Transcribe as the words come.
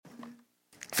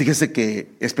Fíjese que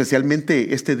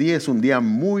especialmente este día es un día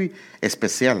muy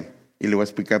especial y le voy a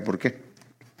explicar por qué.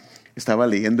 Estaba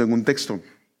leyendo en un texto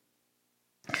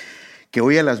que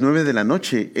hoy a las 9 de la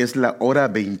noche es la hora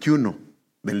 21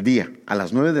 del día. A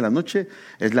las 9 de la noche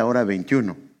es la hora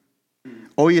 21.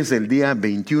 Hoy es el día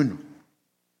 21.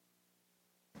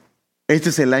 Este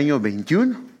es el año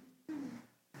 21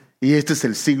 y este es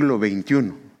el siglo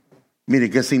 21. Mire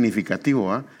qué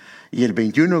significativo, ¿eh? Y el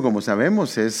 21, como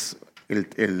sabemos, es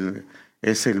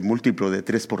el múltiplo de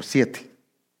 3 por 7.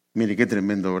 Mire qué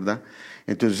tremendo, ¿verdad?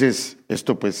 Entonces,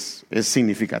 esto pues es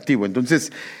significativo.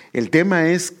 Entonces, el tema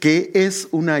es ¿qué es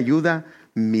una ayuda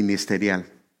ministerial?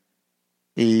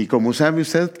 Y como sabe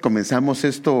usted, comenzamos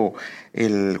esto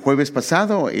el jueves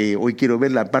pasado. Hoy quiero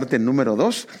ver la parte número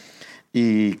 2.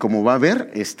 Y como va a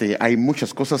ver, hay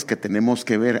muchas cosas que tenemos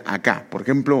que ver acá. Por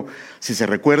ejemplo, si se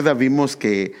recuerda, vimos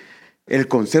que el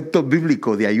concepto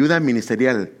bíblico de ayuda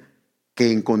ministerial que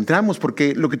encontramos,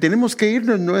 porque lo que tenemos que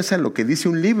irnos no es a lo que dice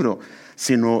un libro,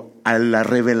 sino a la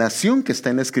revelación que está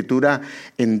en la Escritura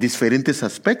en diferentes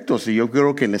aspectos. Y yo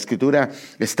creo que la Escritura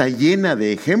está llena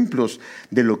de ejemplos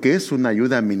de lo que es una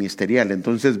ayuda ministerial.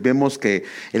 Entonces vemos que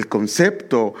el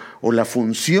concepto o la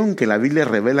función que la Biblia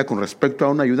revela con respecto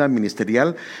a una ayuda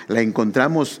ministerial la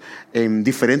encontramos en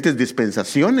diferentes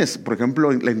dispensaciones. Por ejemplo,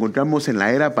 la encontramos en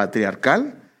la era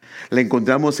patriarcal, la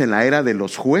encontramos en la era de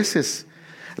los jueces,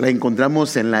 la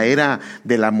encontramos en la era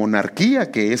de la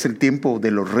monarquía, que es el tiempo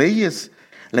de los reyes.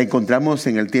 La encontramos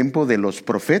en el tiempo de los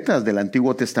profetas del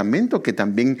Antiguo Testamento, que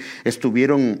también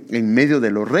estuvieron en medio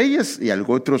de los reyes y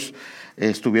otros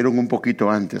estuvieron un poquito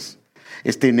antes.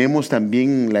 Tenemos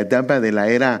también la etapa de la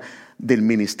era del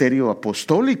ministerio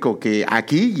apostólico, que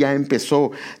aquí ya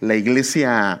empezó la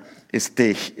iglesia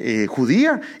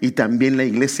judía y también la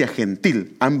iglesia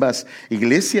gentil, ambas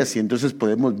iglesias, y entonces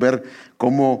podemos ver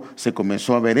cómo se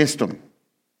comenzó a ver esto.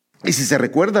 Y si se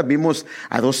recuerda, vimos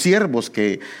a 2 siervos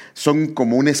que son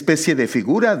como una especie de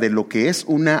figura de lo que es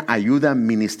una ayuda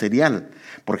ministerial.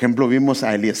 Por ejemplo, vimos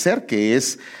a Eliezer, que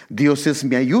es Dios es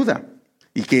mi ayuda,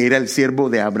 y que era el siervo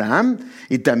de Abraham.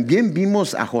 Y también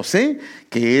vimos a José,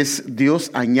 que es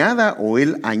Dios añada o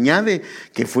él añade,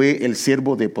 que fue el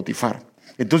siervo de Potifar.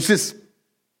 Entonces,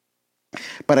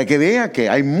 para que vea que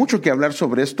hay mucho que hablar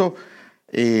sobre esto,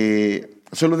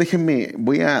 solo déjenme,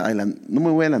 no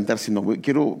me voy a adelantar, sino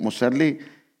quiero mostrarle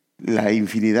la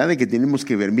infinidad de que tenemos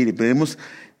que ver. Mire,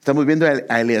 estamos viendo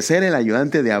a Eliezer, el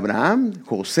ayudante de Abraham,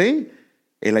 José,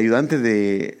 el ayudante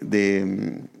de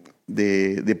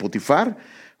Potifar,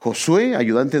 Josué,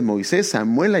 ayudante de Moisés,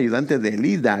 Samuel, ayudante de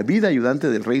Elí, David, ayudante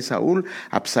del rey Saúl,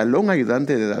 Absalón,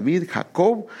 ayudante de David,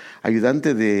 Jacob,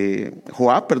 ayudante de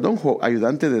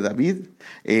ayudante de David,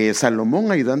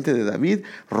 Salomón, ayudante de David,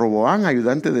 Roboán,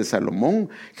 ayudante de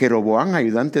Salomón, Jeroboán,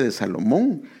 ayudante de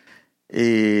Salomón,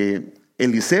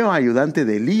 Eliseo, ayudante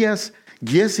de Elías,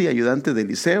 Giesi, ayudante de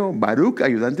Eliseo, Baruch,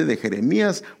 ayudante de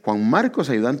Jeremías, Juan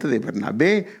Marcos, ayudante de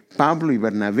Bernabé, Pablo y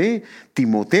Bernabé,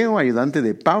 Timoteo, ayudante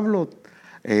de Pablo,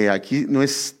 aquí no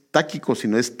es Táquico,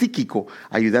 sino es Tíquico,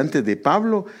 ayudante de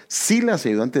Pablo, Silas,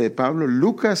 ayudante de Pablo,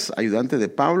 Lucas, ayudante de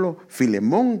Pablo,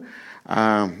 Filemón,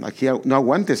 aquí no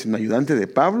aguante, sino ayudante de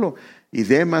Pablo, y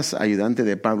Demas, ayudante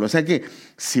de Pablo. O sea que,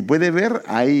 si puede ver,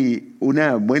 hay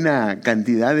una buena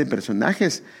cantidad de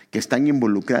personajes que están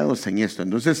involucrados en esto.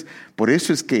 Entonces, por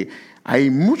eso es que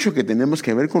hay mucho que tenemos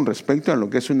que ver con respecto a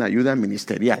lo que es una ayuda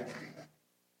ministerial.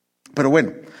 Pero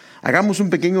bueno, hagamos un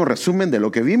pequeño resumen de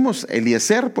lo que vimos.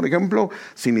 Eliezer, por ejemplo,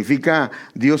 significa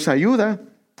Dios ayuda.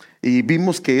 Y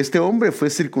vimos que este hombre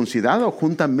fue circuncidado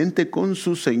juntamente con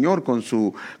su Señor,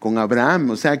 con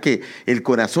Abraham. O sea que el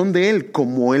corazón de él,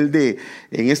 como en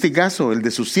este caso, el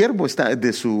de su siervo,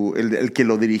 el que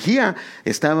lo dirigía,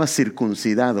 estaba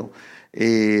circuncidado.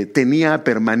 Tenía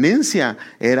permanencia,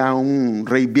 era un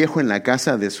rey viejo en la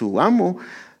casa de su amo.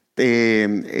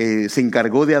 Se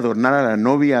encargó de adornar a la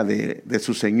novia de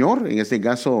su Señor, en este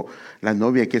caso la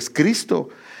novia que es Cristo.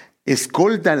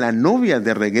 Escolta a la novia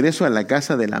de regreso a la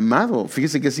casa del amado.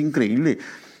 Fíjese que es increíble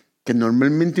que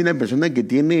normalmente una persona que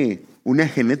tiene una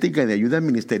genética de ayuda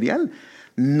ministerial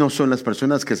no son las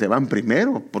personas que se van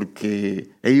primero, porque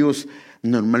ellos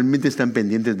normalmente están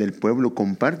pendientes del pueblo,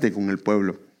 comparten con el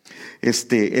pueblo.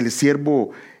 El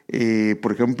siervo,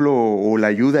 por ejemplo, o la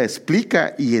ayuda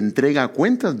explica y entrega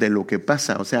cuentas de lo que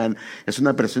pasa. O sea, es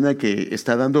una persona que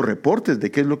está dando reportes de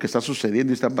qué es lo que está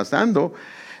sucediendo y está pasando.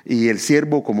 Y el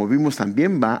siervo, como vimos,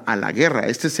 también va a la guerra.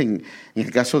 Este es en el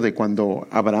caso de cuando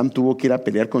Abraham tuvo que ir a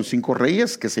pelear con 5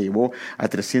 reyes, que se llevó a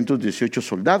 318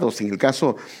 soldados. En el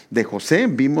caso de José,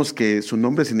 vimos que su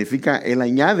nombre significa él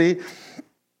añade.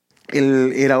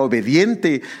 Él era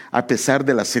obediente a pesar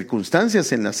de las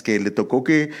circunstancias en las que le tocó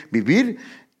que vivir.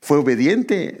 Fue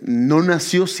obediente, no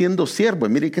nació siendo siervo.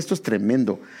 Mire que esto es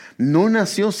tremendo. No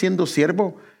nació siendo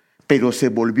siervo, pero se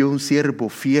volvió un siervo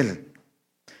fiel.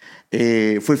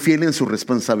 Fue fiel en sus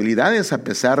responsabilidades a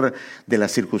pesar de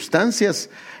las circunstancias.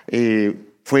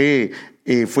 Fue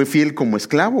fiel como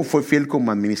esclavo, fue fiel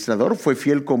como administrador, fue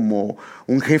fiel como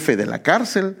un jefe de la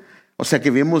cárcel. O sea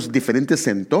que vemos diferentes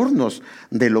entornos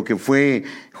de lo que fue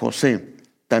José.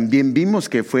 También vimos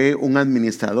que fue un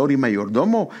administrador y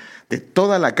mayordomo de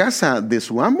toda la casa de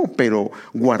su amo, pero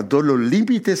guardó los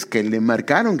límites que le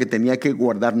marcaron que tenía que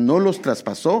guardar. No los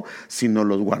traspasó, sino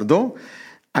los guardó.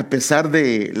 A pesar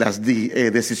de las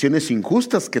decisiones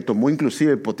injustas que tomó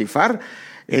inclusive Potifar,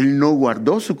 él no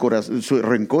guardó su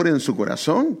rencor en su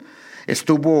corazón.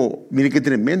 Mire qué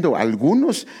tremendo,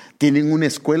 algunos tienen una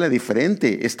escuela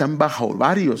diferente, están bajo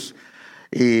varios.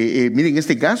 Miren, en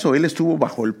este caso, él estuvo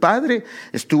bajo el padre,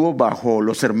 estuvo bajo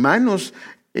los hermanos,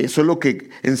 solo que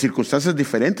en circunstancias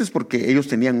diferentes porque ellos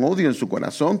tenían odio en su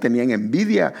corazón, tenían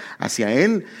envidia hacia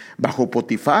él, bajo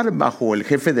Potifar, bajo el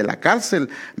jefe de la cárcel,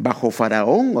 bajo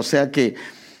Faraón. O sea que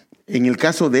en el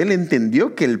caso de él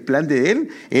entendió que el plan de él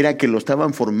era que lo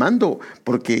estaban formando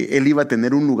porque él iba a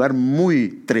tener un lugar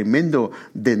muy tremendo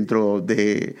dentro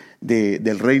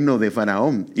del reino de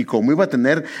Faraón. Y como iba a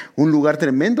tener un lugar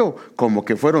tremendo, como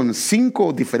que fueron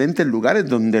 5 diferentes lugares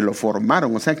donde lo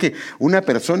formaron. O sea que una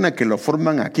persona que lo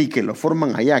forman aquí, que lo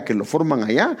forman allá, que lo forman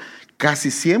allá,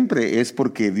 casi siempre es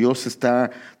porque Dios está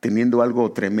teniendo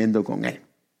algo tremendo con él.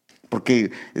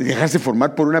 Porque dejarse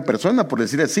formar por una persona, por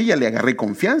decir así, ya le agarré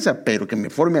confianza, pero que me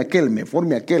forme aquel,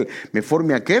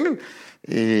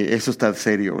 eso está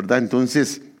serio, ¿verdad?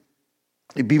 Entonces,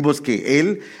 vimos que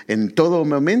él en todo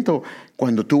momento,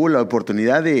 cuando tuvo la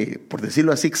oportunidad de, por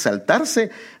decirlo así,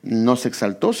 exaltarse, no se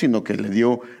exaltó, sino que le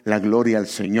dio la gloria al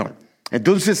Señor.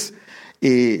 Entonces,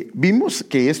 vimos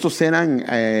que estos eran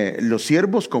los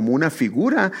siervos como una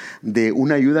figura de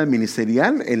una ayuda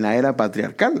ministerial en la era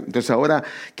patriarcal. Entonces ahora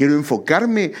quiero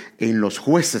enfocarme en los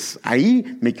jueces.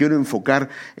 Ahí me quiero enfocar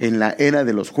en la era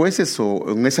de los jueces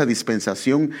o en esa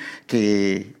dispensación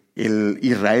que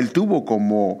Israel tuvo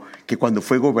como que cuando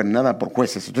fue gobernada por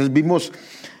jueces. Entonces vimos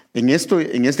en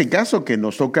este caso que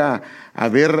nos toca a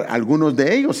ver algunos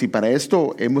de ellos y para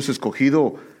esto hemos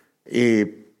escogido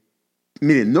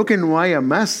miren, no que no haya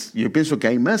más, yo pienso que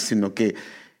hay más, sino que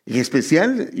en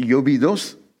especial yo vi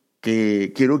 2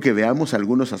 que quiero que veamos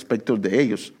algunos aspectos de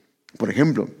ellos. Por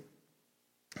ejemplo,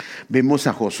 vemos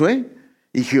a Josué,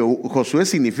 y Josué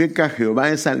significa Jehová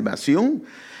es salvación,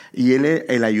 y él es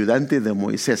el ayudante de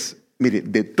Moisés. Mire,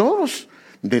 de todos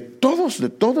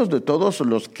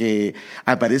los que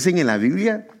aparecen en la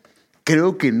Biblia,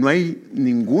 creo que no hay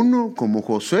ninguno como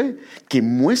Josué que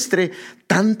muestre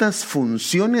tantas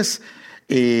funciones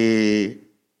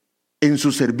en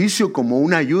su servicio como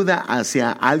una ayuda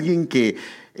hacia alguien que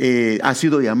ha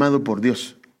sido llamado por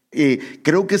Dios.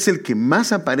 Creo que es el que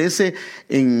más aparece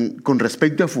con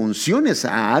respecto a funciones,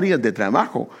 a áreas de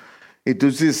trabajo.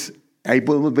 Entonces, ahí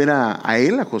podemos ver a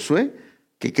él, a Josué,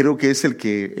 que creo que es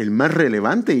el más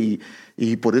relevante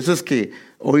y por eso es que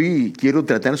hoy quiero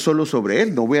tratar solo sobre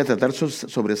él. No voy a tratar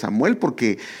sobre Samuel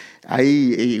porque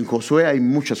en Josué hay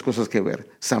muchas cosas que ver.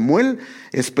 Samuel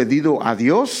es pedido a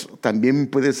Dios, también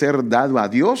puede ser dado a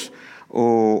Dios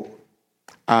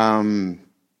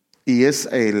y es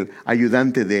el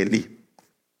ayudante de Elí.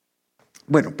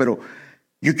 Bueno, pero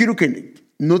yo quiero que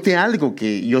note algo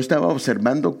que yo estaba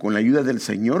observando con la ayuda del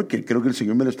Señor, que creo que el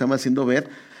Señor me lo estaba haciendo ver,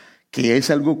 que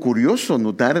es algo curioso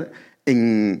notar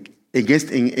en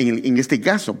este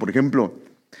caso. Por ejemplo,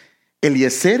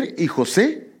 Eliezer y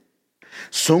José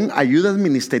son ayudas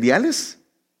ministeriales,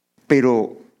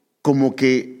 pero como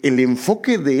que el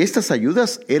enfoque de estas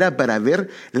ayudas era para ver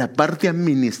la parte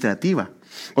administrativa.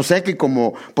 O sea que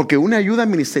porque una ayuda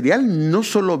ministerial no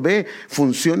solo ve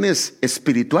funciones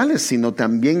espirituales, sino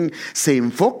también se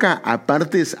enfoca a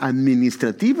partes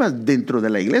administrativas dentro de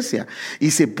la iglesia.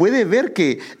 Y se puede ver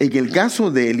que en el caso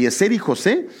de Eliezer y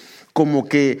José, como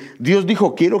que Dios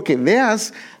dijo, quiero que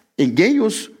veas en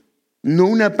ellos no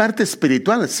una parte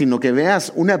espiritual, sino que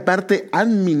veas una parte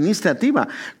administrativa.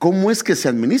 ¿Cómo es que se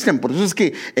administran? Por eso es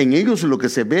que en ellos lo que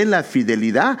se ve es la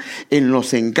fidelidad en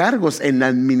los encargos, en la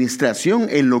administración,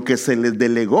 en lo que se les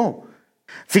delegó.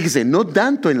 Fíjese, no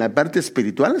tanto en la parte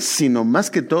espiritual, sino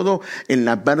más que todo en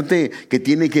la parte que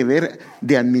tiene que ver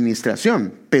de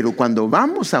administración. Pero cuando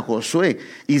vamos a Josué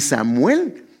y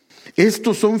Samuel,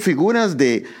 estos son figuras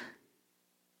de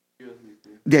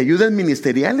ayudas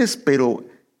ministeriales, pero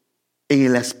en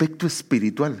el aspecto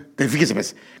espiritual. Fíjese,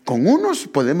 pues, con unos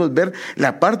podemos ver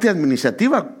la parte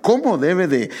administrativa, cómo debe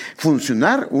de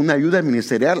funcionar una ayuda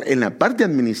ministerial en la parte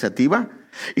administrativa,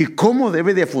 y cómo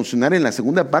debe de funcionar en la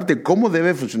segunda parte, cómo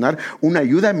debe funcionar una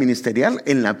ayuda ministerial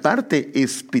en la parte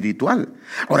espiritual.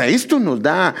 Ahora, esto nos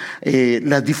da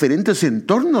los diferentes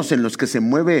entornos en los que se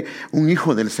mueve un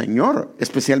hijo del Señor,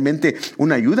 especialmente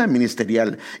una ayuda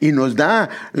ministerial, y nos da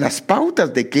las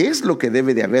pautas de qué es lo que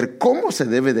debe de haber, cómo se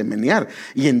debe de menear.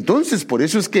 Y entonces, por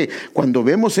eso es que cuando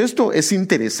vemos esto es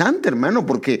interesante, hermano,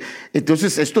 porque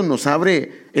entonces esto nos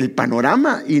abre el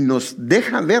panorama y nos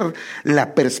deja ver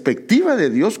la perspectiva de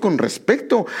Dios con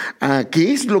respecto a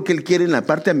qué es lo que Él quiere en la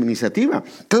parte administrativa.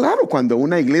 Claro, cuando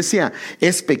una iglesia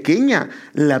es pequeña,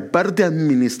 la parte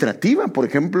administrativa, por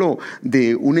ejemplo,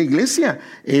 de una iglesia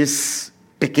es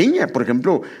pequeña. Por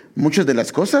ejemplo, muchas de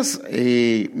las cosas,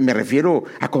 me refiero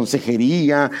a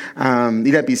consejería, a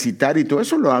ir a visitar y todo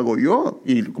eso lo hago yo,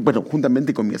 y bueno,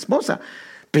 juntamente con mi esposa.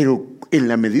 Pero en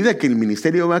la medida que el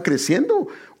ministerio va creciendo,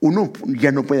 uno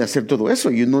ya no puede hacer todo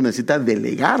eso y uno necesita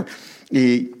delegar.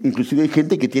 Inclusive hay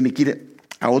gente que tiene que ir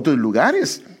a otros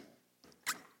lugares.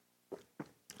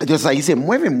 Entonces ahí se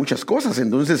mueven muchas cosas.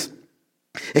 Entonces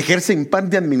ejercen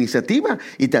parte administrativa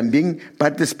y también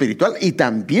parte espiritual. Y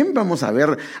también vamos a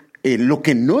ver lo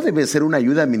que no debe ser una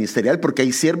ayuda ministerial, porque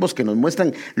hay siervos que nos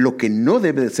muestran lo que no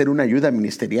debe ser una ayuda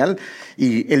ministerial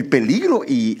y el peligro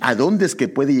y a dónde es que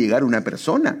puede llegar una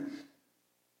persona.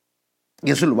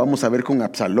 Y eso lo vamos a ver con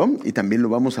Absalón y también lo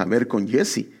vamos a ver con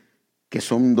Jesse, que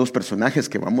son dos personajes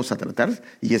que vamos a tratar,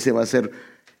 y ese va a ser,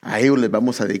 a ellos les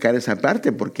vamos a dedicar esa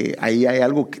parte, porque ahí hay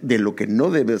algo de lo que no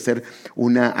debe ser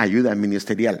una ayuda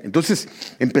ministerial. Entonces,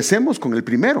 empecemos con el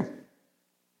primero.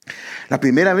 La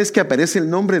primera vez que aparece el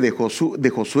nombre de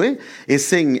Josué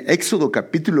es en Éxodo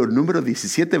capítulo número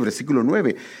 17, versículo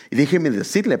 9. Y déjeme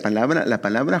decir, la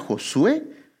palabra Josué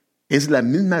es la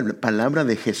misma palabra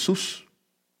de Jesús.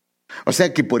 O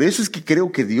sea que por eso es que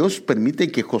creo que Dios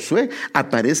permite que Josué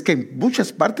aparezca en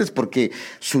muchas partes, porque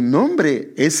su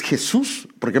nombre es Jesús.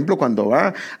 Por ejemplo, cuando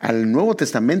va al Nuevo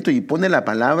Testamento y pone la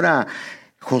palabra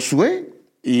Josué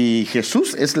y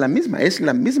Jesús, es la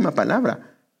misma palabra.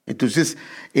 Entonces,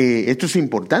 esto es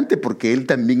importante porque él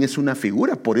también es una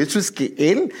figura. Por eso es que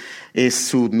él es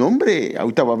su nombre.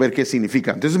 Ahorita va a ver qué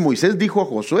significa. Entonces Moisés dijo a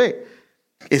Josué: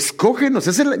 escógenos.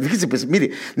 Fíjese, pues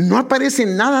mire, no aparece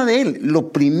nada de él.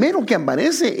 Lo primero que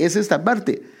aparece es esta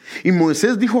parte. Y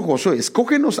Moisés dijo a Josué: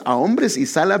 escógenos a hombres y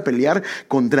sal a pelear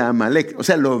contra Amalek. O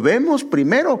sea, lo vemos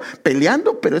primero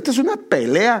peleando, pero esta es una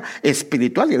pelea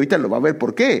espiritual y ahorita lo va a ver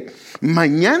por qué.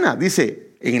 Mañana, dice,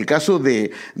 en el caso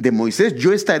de Moisés,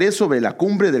 yo estaré sobre la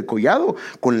cumbre del collado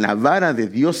con la vara de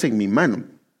Dios en mi mano.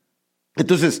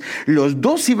 Entonces, los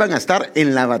dos iban a estar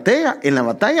en la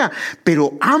batalla,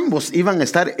 pero ambos iban a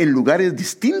estar en lugares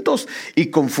distintos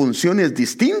y con funciones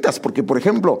distintas. Porque, por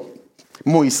ejemplo,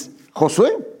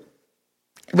 Josué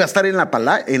iba a estar en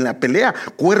la pelea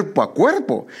cuerpo a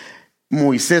cuerpo.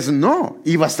 Moisés no,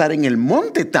 iba a estar en el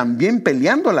monte también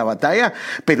peleando la batalla,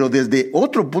 pero desde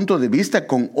otro punto de vista,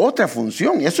 con otra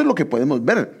función. Eso es lo que podemos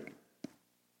ver.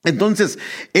 Entonces,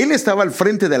 él estaba al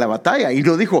frente de la batalla y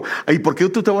lo dijo: ¿y por qué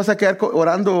tú te vas a quedar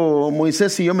orando,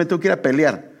 Moisés, si yo me tengo que ir a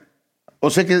pelear? O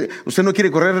sea que usted no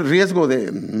quiere correr el riesgo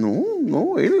de...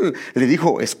 No, él le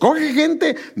dijo: escoge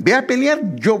gente, ve a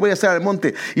pelear, yo voy a estar al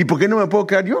monte. ¿Y por qué no me puedo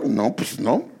quedar yo? No, pues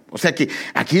no. O sea que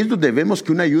aquí es donde vemos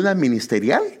que una ayuda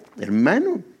ministerial,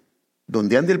 hermano,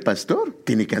 donde ande el pastor,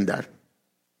 tiene que andar.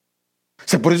 O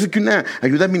sea, por eso es que una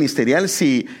ayuda ministerial,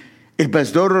 si el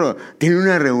pastor tiene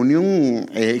una reunión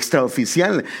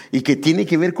extraoficial y que tiene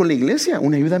que ver con la iglesia,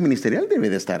 una ayuda ministerial debe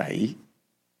de estar ahí.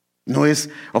 No es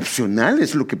opcional,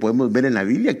 es lo que podemos ver en la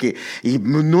Biblia. Y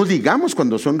no digamos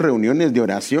cuando son reuniones de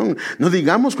oración, no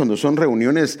digamos cuando son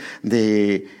reuniones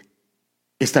de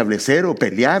establecer o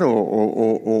pelear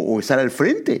o estar al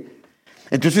frente.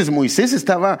 Entonces Moisés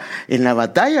estaba en la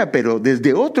batalla, pero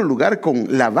desde otro lugar,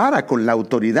 con la vara, con la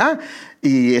autoridad,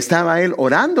 y estaba él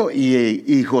orando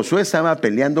y Josué estaba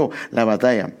peleando la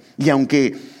batalla. Y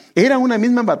aunque era una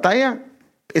misma batalla,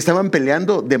 estaban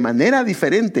peleando de manera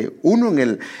diferente, uno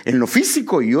en lo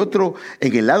físico y otro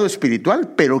en el lado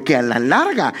espiritual, pero que a la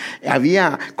larga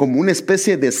había como una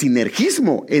especie de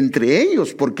sinergismo entre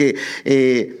ellos, porque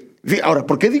ahora,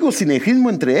 ¿por qué digo sinergismo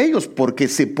entre ellos? Porque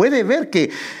se puede ver que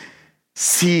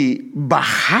si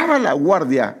bajaba la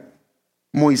guardia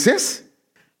Moisés,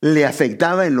 le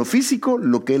afectaba en lo físico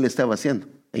lo que él estaba haciendo.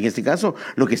 En este caso,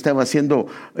 lo que estaba haciendo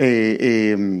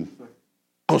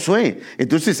Josué.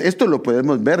 Entonces, esto lo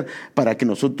podemos ver para que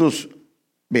nosotros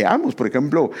veamos, por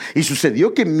ejemplo, y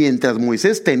sucedió que mientras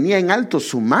Moisés tenía en alto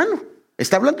su mano,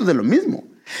 está hablando de lo mismo,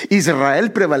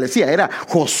 Israel prevalecía, era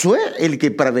Josué el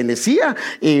que prevalecía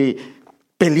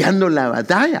peleando la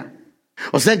batalla.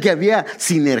 O sea que había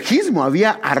sinergismo, había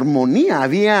armonía,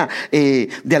 había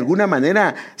de alguna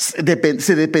manera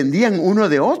se dependían uno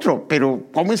de otro. Pero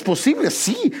 ¿cómo es posible?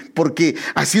 Sí, porque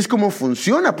así es como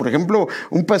funciona. Por ejemplo,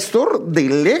 un pastor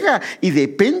delega y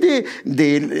depende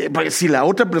de si la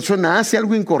otra persona hace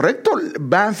algo incorrecto,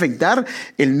 va a afectar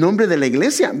el nombre de la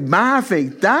iglesia, va a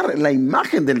afectar la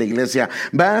imagen de la iglesia,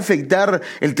 va a afectar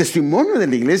el testimonio de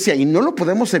la iglesia, y no lo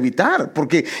podemos evitar,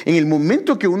 porque en el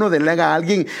momento que uno delega a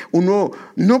alguien, uno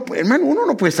no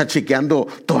puede estar chequeando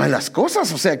todas las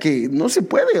cosas. O sea que no se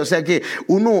puede. O sea que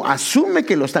uno asume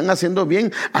que lo están haciendo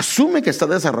bien, asume que está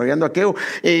desarrollando aquello,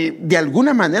 de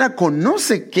alguna manera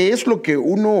conoce qué es lo que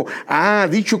uno ha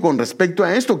dicho con respecto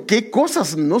a esto, qué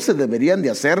cosas no se deberían de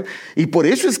hacer. Y por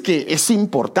eso es que es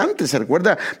importante. Se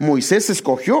recuerda, Moisés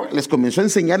escogió, les comenzó a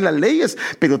enseñar las leyes,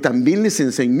 pero también les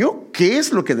enseñó qué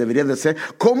es lo que deberían de hacer,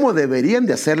 cómo deberían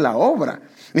de hacer la obra.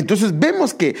 Entonces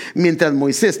vemos que mientras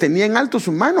Moisés tenía en alto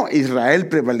su mano, Israel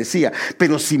prevalecía.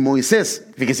 Pero si Moisés,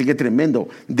 fíjese qué tremendo,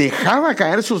 dejaba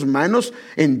caer sus manos,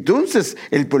 entonces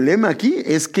el problema aquí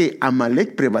es que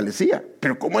Amalek prevalecía.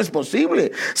 Pero ¿cómo es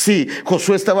posible? Si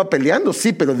Josué estaba peleando,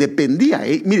 sí, pero dependía,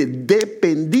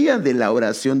 dependía de la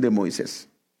oración de Moisés.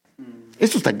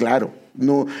 Esto está claro.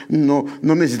 No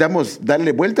necesitamos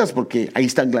darle vueltas, porque ahí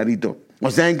está clarito. O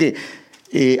sea que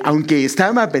aunque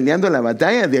estaba peleando la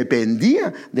batalla,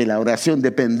 dependía de la oración,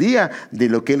 dependía de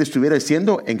lo que él estuviera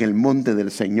haciendo en el monte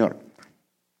del Señor.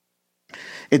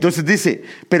 Entonces dice,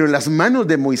 pero las manos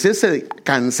de Moisés se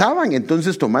cansaban,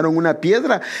 entonces tomaron una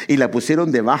piedra y la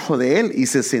pusieron debajo de él y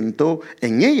se sentó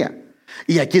en ella.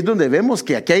 Y aquí es donde vemos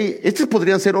que estos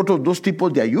podrían ser otros dos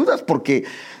tipos de ayudas, porque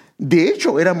de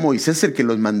hecho era Moisés el que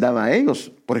los mandaba a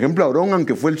ellos. Por ejemplo, Aarón,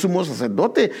 aunque fue el sumo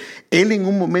sacerdote, él en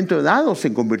un momento dado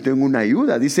se convirtió en una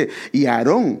ayuda. Dice, y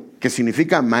Aarón, que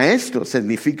significa maestro,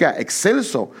 significa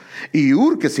excelso, y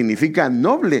Ur, que significa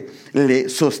noble, le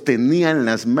sostenían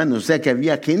las manos. O sea que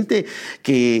había gente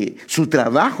que su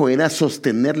trabajo era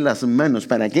sostener las manos.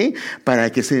 ¿Para qué?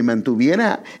 Para que se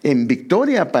mantuviera en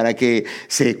victoria, para que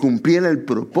se cumpliera el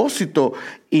propósito,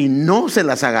 y no se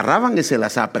las agarraban y se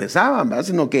las apresaban, ¿verdad?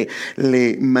 Sino que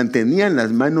le mantenían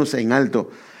las manos en alto.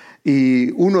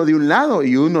 Y uno de un lado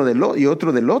y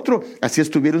otro del otro, así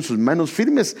estuvieron sus manos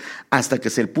firmes hasta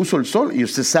que se puso el sol, y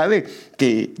usted sabe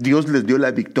que Dios les dio la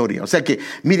victoria. O sea que,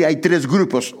 mire, hay tres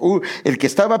grupos: el que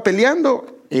estaba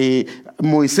peleando,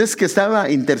 Moisés que estaba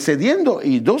intercediendo,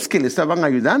 y dos que le estaban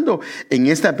ayudando en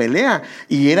esta pelea,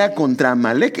 y era contra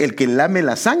Amalek, el que lame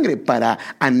la sangre para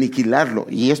aniquilarlo.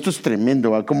 Y esto es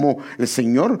tremendo, ¿va? Como el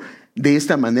Señor de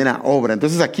esta manera obra.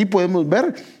 Entonces aquí podemos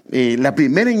ver la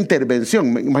primera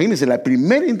intervención. Imagínense, la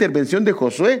primera intervención de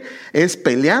Josué es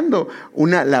peleando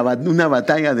una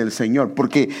batalla del Señor,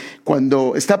 porque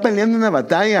cuando está peleando una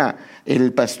batalla,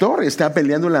 el pastor está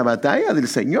peleando la batalla del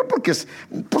Señor, porque es,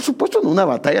 por supuesto, no una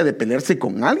batalla de pelearse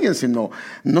con alguien, sino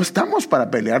no estamos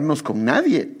para pelearnos con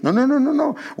nadie.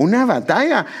 No, una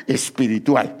batalla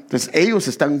espiritual. Entonces ellos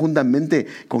están juntamente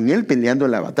con él peleando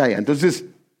la batalla. Entonces,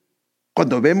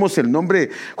 cuando vemos el nombre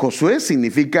Josué,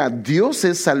 significa Dios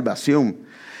es salvación.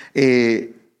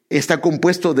 Está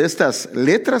compuesto de estas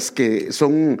letras que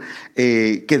son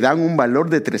que dan un valor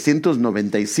de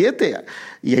 397,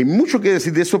 y hay mucho que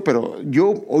decir de eso, pero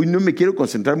yo hoy no me quiero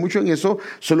concentrar mucho en eso,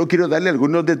 solo quiero darle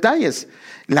algunos detalles.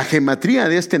 La gematría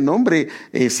de este nombre,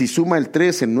 si suma el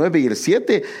 3, el 9 y el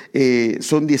 7,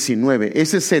 son 19.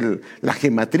 Esa es la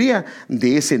gematría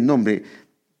de ese nombre.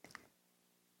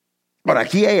 Ahora,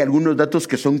 aquí hay algunos datos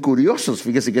que son curiosos,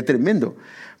 fíjese qué tremendo.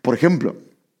 Por ejemplo,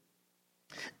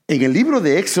 en el libro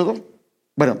de Éxodo,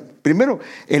 primero,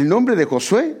 el nombre de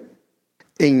Josué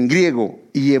en griego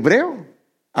y hebreo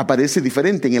aparece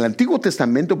diferente. En el Antiguo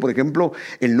Testamento, por ejemplo,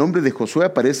 el nombre de Josué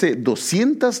aparece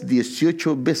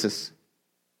 218 veces.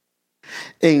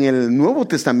 En el Nuevo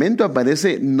Testamento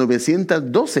aparece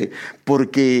 912,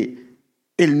 porque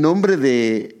el nombre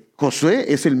de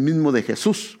Josué es el mismo de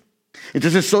Jesús.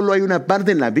 Entonces solo hay una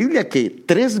parte en la Biblia que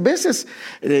 3 veces,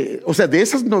 de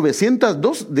esas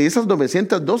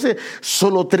 912,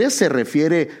 solo 3 se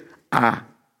refiere a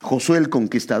Josué el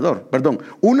Conquistador.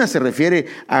 Dos se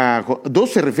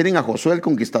refieren a Josué el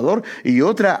Conquistador, y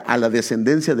otra a la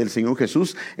descendencia del Señor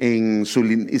Jesús en su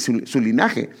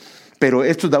linaje. Pero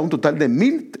esto da un total de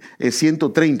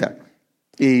 1130.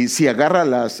 Y si agarra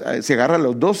los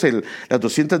dos, las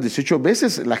 218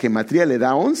 veces, la gematría le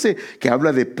da 11, que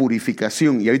habla de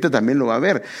purificación, y ahorita también lo va a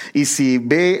ver. Y si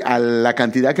ve a la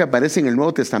cantidad que aparece en el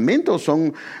Nuevo Testamento,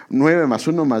 son 9 más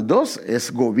 1 más 2,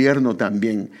 es gobierno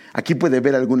también. Aquí puede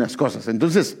ver algunas cosas.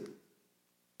 Entonces,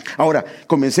 Ahora,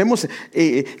 comencemos.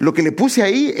 Lo que le puse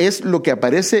ahí es lo que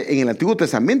aparece en el Antiguo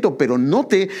Testamento, pero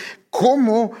note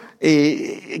cómo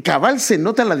cabal se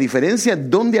nota la diferencia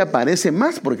donde aparece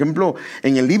más. Por ejemplo,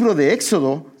 en el libro de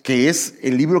Éxodo, que es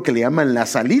el libro que le llaman la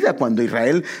salida, cuando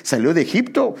Israel salió de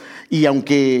Egipto, y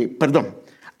aunque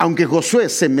Josué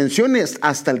se mencione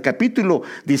hasta el capítulo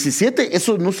 17,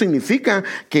 eso no significa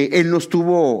que él no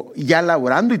estuvo ya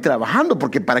laborando y trabajando,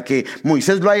 porque para que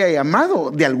Moisés lo haya llamado,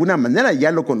 de alguna manera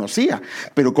ya lo conocía.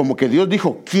 Pero como que Dios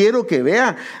dijo, quiero que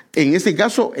vea, en este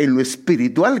caso, en lo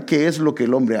espiritual, qué es lo que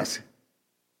el hombre hace.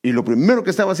 Y lo primero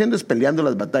que estaba haciendo es peleando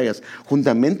las batallas,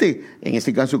 juntamente, en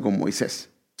este caso, con Moisés.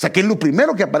 O sea, que es lo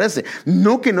primero que aparece.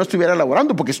 No que no estuviera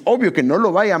laborando, porque es obvio que no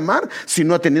lo va a llamar si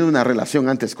no ha tenido una relación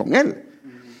antes con él.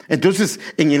 Entonces,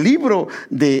 en el libro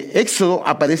de Éxodo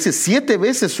aparece 7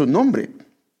 veces su nombre.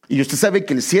 Y usted sabe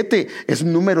que el 7 es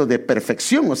un número de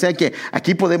perfección. O sea que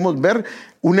aquí podemos ver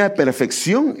una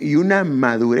perfección y una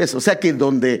madurez. O sea que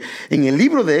en el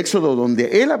libro de Éxodo,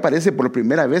 donde él aparece por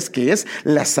primera vez, que es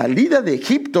la salida de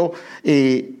Egipto,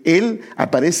 él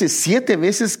aparece 7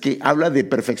 veces que habla de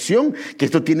perfección, que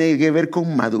esto tiene que ver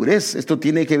con madurez, esto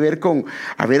tiene que ver con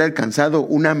haber alcanzado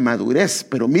una madurez.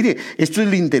 Pero mire, esto es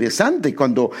lo interesante.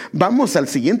 Cuando vamos al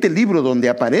siguiente libro donde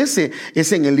aparece,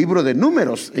 es en el libro de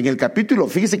Números, en el capítulo,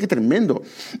 fíjese qué tremendo,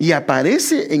 y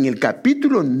aparece en el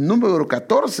capítulo número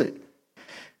 14.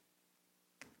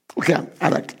 O sea,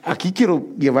 aquí quiero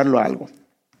llevarlo a algo.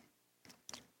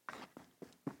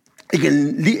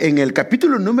 En el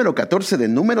capítulo número 14 de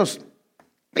Números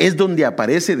es donde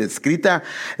aparece descrita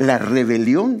la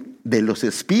rebelión de los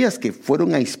espías que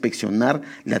fueron a inspeccionar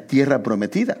la tierra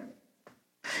prometida.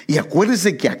 Y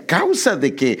acuérdense que a causa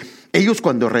de que ellos,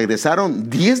 cuando regresaron,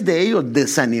 10 de ellos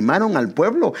desanimaron al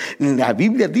pueblo. La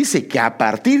Biblia dice que a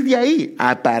partir de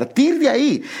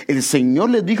ahí, el Señor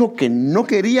les dijo que no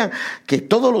quería que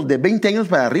todos los de 20 años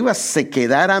para arriba se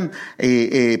quedaran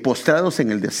postrados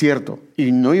en el desierto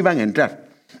y no iban a entrar.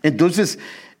 Entonces,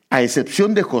 a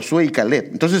excepción de Josué y Caleb.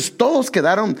 Entonces, todos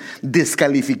quedaron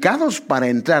descalificados para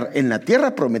entrar en la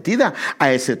tierra prometida,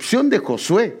 a excepción de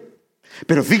Josué.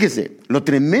 Pero fíjese, lo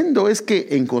tremendo es que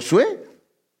en Josué,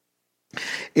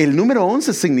 el número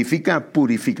 11 significa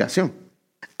purificación.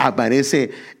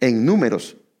 Aparece en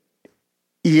Números.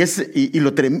 Y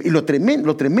lo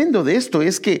tremendo de esto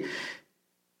es que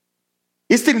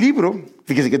este libro,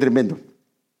 fíjese qué tremendo,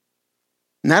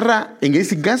 narra en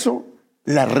este caso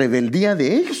la rebeldía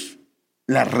de ellos.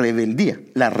 La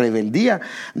rebeldía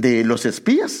de los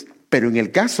espías. Pero en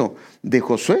el caso de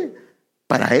Josué,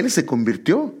 para él se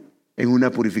convirtió en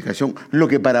una purificación. Lo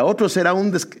que para otros era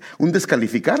un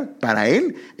descalificar, para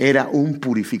él era un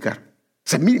purificar. O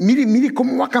sea, mire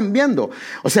cómo va cambiando.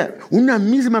 O sea, una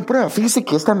misma prueba. Fíjese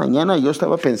que esta mañana yo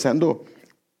estaba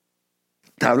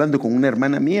hablando con una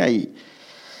hermana mía y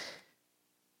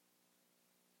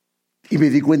me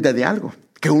di cuenta de algo.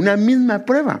 Que una misma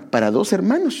prueba para 2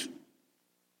 hermanos.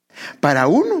 Para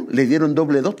uno le dieron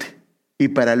doble dote y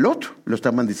para el otro lo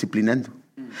estaban disciplinando.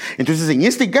 Entonces, en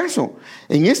este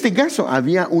caso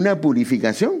había una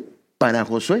purificación para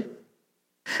Josué.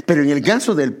 Pero en el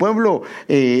caso del pueblo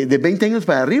de 20 años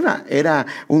para arriba, era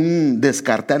un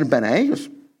descartar para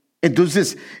ellos.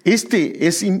 Entonces, este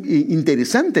es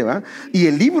interesante, ¿va? Y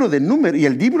el libro de Números y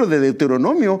el libro de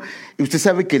Deuteronomio, usted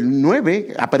sabe que el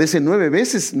 9 aparece 9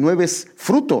 veces, 9 es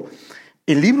fruto.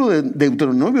 El libro de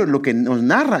Deuteronomio lo que nos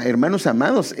narra, hermanos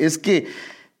amados, es que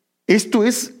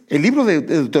el libro de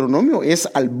Deuteronomio es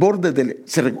al borde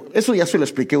eso ya se lo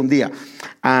expliqué un día.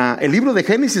 El libro de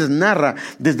Génesis narra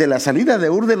desde la salida de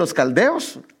Ur de los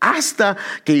Caldeos hasta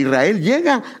que Israel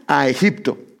llega a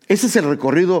Egipto. Ese es el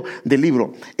recorrido del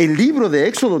libro. El libro de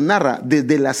Éxodo narra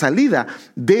desde la salida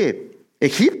de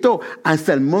Egipto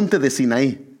hasta el monte de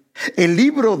Sinaí. El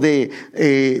libro de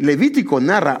Levítico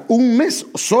narra un mes,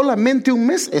 solamente un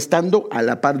mes, estando a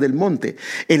la par del monte.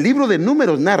 El libro de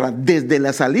Números narra desde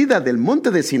la salida del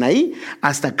monte de Sinaí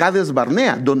hasta Cades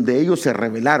Barnea, donde ellos se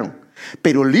rebelaron.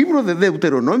 Pero el libro de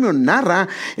Deuteronomio narra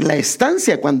la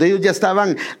estancia cuando ellos ya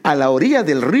estaban a la orilla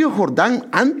del río Jordán,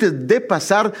 antes de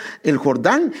pasar el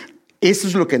Jordán. Eso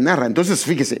es lo que narra. Entonces,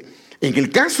 fíjese, en el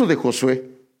caso de Josué,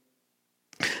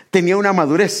 tenía una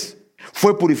madurez,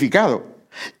 fue purificado.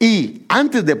 Y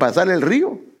antes de pasar el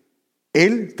río,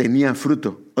 él tenía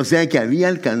fruto. O sea que había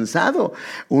alcanzado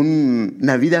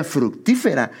una vida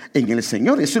fructífera en el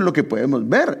Señor. Eso es lo que podemos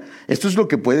ver. Esto es lo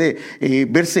que puede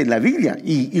verse en la Biblia.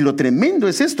 Y lo tremendo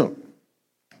es esto.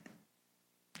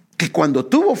 Que cuando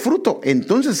tuvo fruto,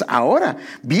 entonces ahora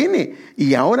viene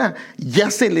y ahora ya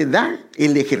se le da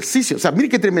el ejercicio. O sea, mire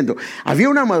qué tremendo. Había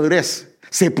una madurez.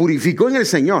 Se purificó en el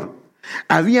Señor.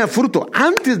 Había fruto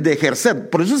antes de ejercer.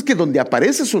 Por eso es que donde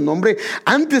aparece su nombre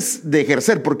antes de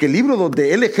ejercer, porque el libro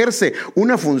donde él ejerce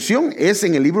una función es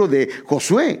en el libro de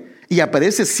Josué y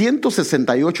aparece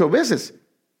 168 veces.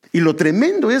 Y lo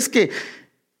tremendo es que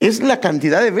es la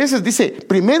cantidad de veces. Dice,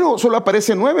 primero solo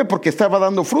aparece 9 porque estaba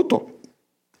dando fruto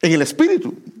en el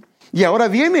espíritu. Y ahora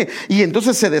viene y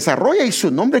entonces se desarrolla y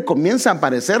su nombre comienza a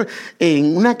aparecer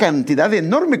en una cantidad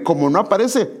enorme como no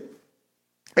aparece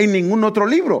en ningún otro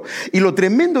libro. Y lo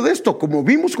tremendo de esto, como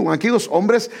vimos con aquellos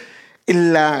hombres,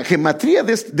 la gematría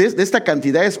de esta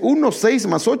cantidad es 1, 6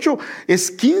 más 8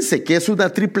 es 15, que es una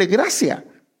triple gracia.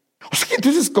 O sea que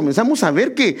entonces comenzamos a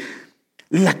ver que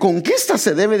la conquista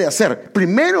se debe de hacer.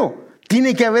 Primero,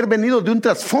 tiene que haber venido de un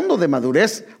trasfondo de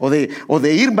madurez o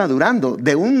de ir madurando,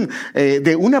 de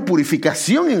una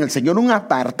purificación en el Señor, un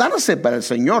apartarse para el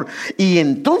Señor. Y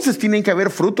entonces tienen que haber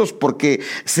frutos porque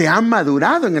se ha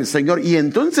madurado en el Señor y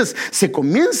entonces se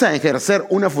comienza a ejercer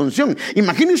una función.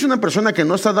 Imagínense una persona que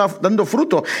no está dando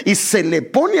fruto y se le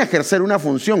pone a ejercer una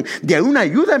función de una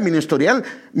ayuda ministerial,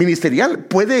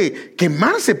 puede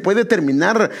quemarse, puede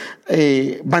terminar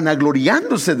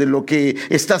vanagloriándose de lo que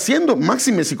está haciendo,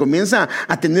 máxime si comienza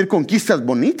a tener conquistas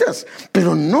bonitas.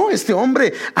 Pero no, este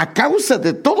hombre, a causa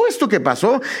de todo esto que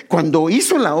pasó, cuando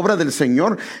hizo la obra del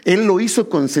Señor, él lo hizo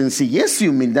con sencillez y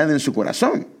humildad en su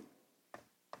corazón.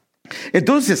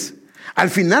 Entonces, al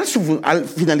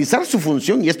finalizar su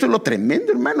función, y esto es lo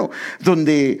tremendo, hermano,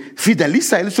 donde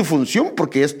finaliza él su función,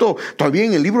 porque esto todavía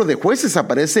en el libro de Jueces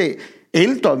aparece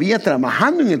él todavía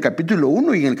trabajando en el capítulo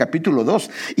 1 y en el capítulo 2,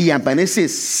 y aparece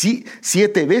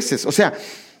 7 veces. O sea,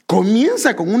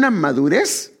 comienza con una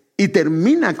madurez y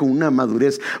termina con una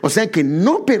madurez. O sea que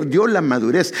no perdió la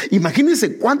madurez.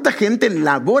 Imagínense cuánta gente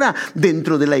labora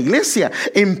dentro de la iglesia.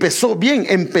 Empezó bien,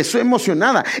 empezó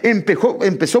emocionada,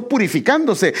 empezó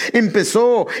purificándose,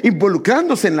 empezó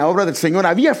involucrándose en la obra del Señor.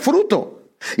 Había fruto.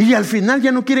 Y al final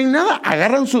ya no quieren nada.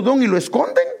 Agarran su don y lo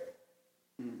esconden.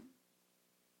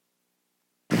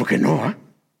 ¿Por qué no?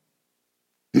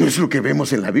 No es lo que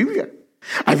vemos en la Biblia.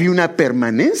 Había una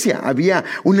permanencia, había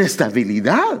una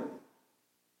estabilidad.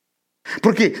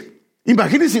 Porque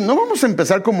imagínense, no vamos a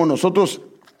empezar como nosotros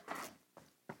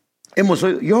hemos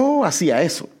oído. Yo hacía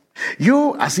eso,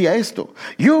 yo hacía esto,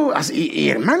 yo y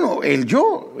hermano,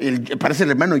 parece el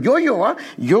hermano yo,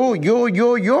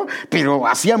 pero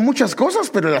hacía muchas cosas.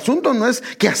 Pero el asunto no es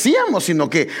qué hacíamos, sino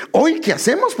que hoy qué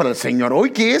hacemos para el Señor, hoy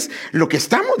qué es lo que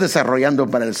estamos desarrollando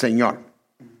para el Señor.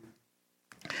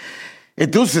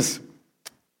 Entonces,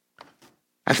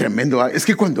 tremendo, es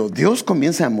que cuando Dios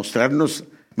comienza a mostrarnos,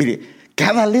 mire,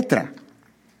 cada letra,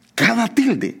 cada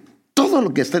tilde, todo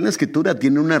lo que está en la Escritura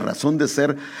tiene una razón de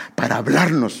ser para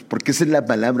hablarnos, porque esa es la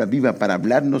palabra viva, para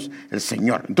hablarnos el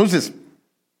Señor. Entonces,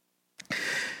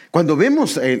 cuando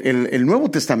vemos el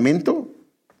Nuevo Testamento,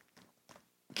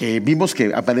 que vimos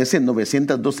que aparece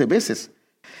 912 veces,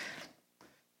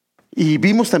 y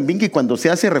vimos también que cuando se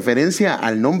hace referencia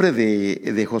al nombre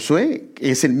de Josué,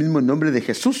 es el mismo nombre de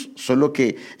Jesús, solo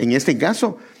que en este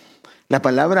caso la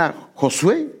palabra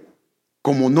Josué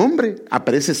como nombre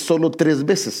aparece solo 3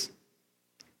 veces.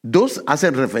 2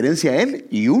 hacen referencia a él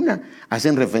y 1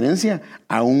 hacen referencia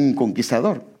a un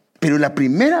conquistador. Pero la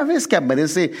primera vez que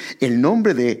aparece el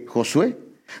nombre de Josué,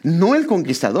 no el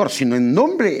conquistador, sino el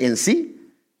nombre en sí,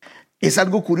 es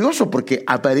algo curioso porque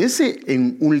aparece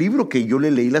en un libro que yo le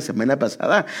leí la semana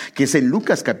pasada, que es en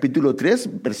Lucas capítulo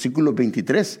 3, versículo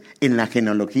 23, en la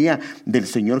genealogía del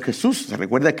Señor Jesús. Se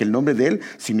recuerda que el nombre de él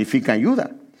significa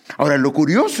ayuda. Ahora, lo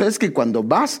curioso es que cuando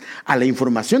vas a la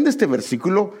información de este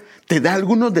versículo, te da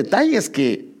algunos detalles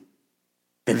que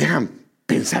te dejan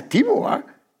pensativo.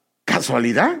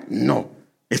 ¿Casualidad? No.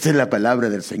 Esta es la palabra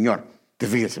del Señor. Te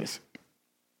fijas eso.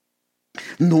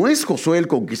 No es Josué el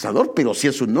conquistador, pero sí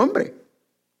es su nombre.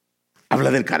 Habla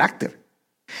del carácter.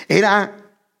 Era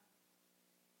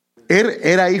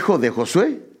hijo de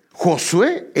Josué.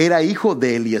 Josué era hijo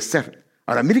de Eliezer.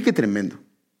 Ahora, mire qué tremendo.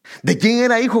 ¿De quién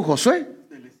era hijo Josué?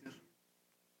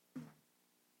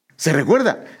 ¿Se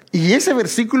recuerda? Y ese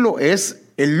versículo es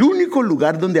el único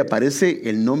lugar donde aparece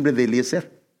el nombre de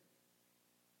Eliezer.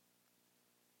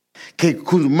 Que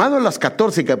sumado a las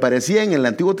 14 que aparecía en el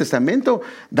Antiguo Testamento,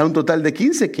 da un total de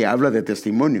 15 que habla de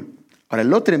testimonio. Ahora,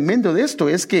 lo tremendo de esto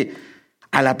es que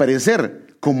al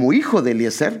aparecer como hijo de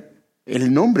Eliezer,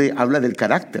 el nombre habla del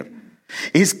carácter.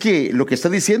 Es que lo que está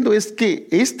diciendo es que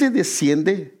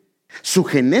desciende, su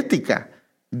genética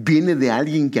viene de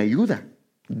alguien que ayuda,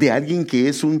 de alguien que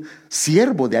es un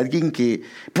siervo, de alguien que...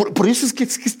 Por eso es que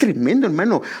es tremendo,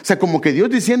 hermano. O sea, como que Dios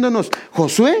diciéndonos,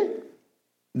 Josué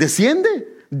desciende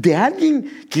de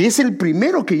alguien que es el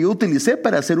primero que yo utilicé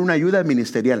para hacer una ayuda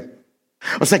ministerial.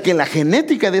 O sea que la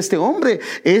genética de este hombre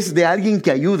es de alguien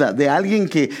que ayuda, de alguien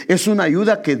que es una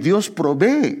ayuda que Dios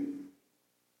provee.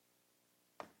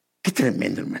 Qué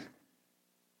tremendo, hermano.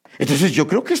 Entonces yo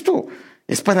creo que esto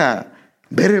es para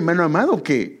ver, hermano amado,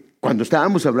 que cuando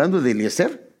estábamos hablando de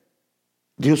Eliezer,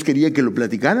 Dios quería que lo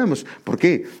platicáramos. ¿Por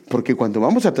qué? Porque cuando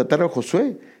vamos a tratar a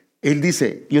Josué, él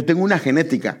dice, yo tengo una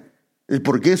genética. El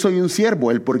por qué soy un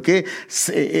siervo, el por qué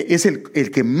es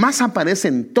el que más aparece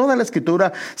en toda la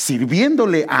escritura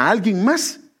sirviéndole a alguien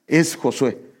más, es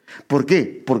Josué. ¿Por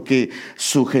qué? Porque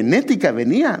su genética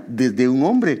venía desde un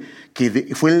hombre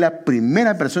que fue la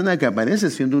primera persona que aparece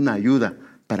siendo una ayuda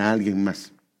para alguien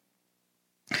más.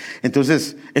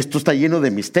 Entonces, esto está lleno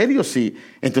de misterios y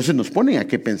entonces nos ponen a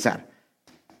qué pensar.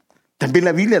 También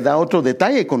la Biblia da otro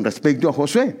detalle con respecto a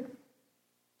Josué.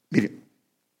 Mire,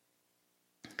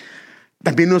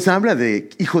 también nos habla de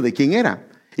hijo de quién era.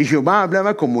 Y Jehová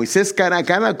hablaba con Moisés cara a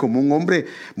cara, como un hombre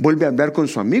vuelve a hablar con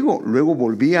su amigo, luego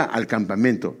volvía al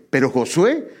campamento. Pero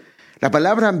Josué, la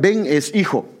palabra ven es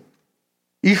hijo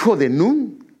de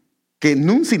Nun, que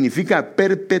Nun significa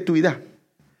perpetuidad.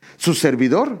 Su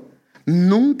servidor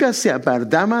nunca se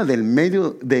apartaba de en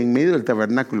medio del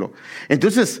tabernáculo.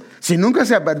 Entonces, si nunca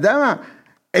se apartaba,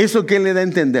 ¿eso qué le da a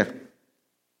entender?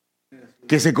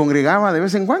 Que se congregaba de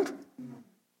vez en cuando.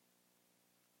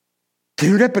 Que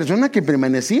era una persona que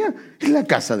permanecía en la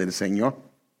casa del Señor.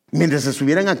 Mientras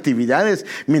estuvieran actividades,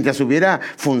 mientras hubiera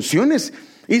funciones.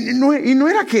 Y no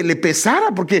era que le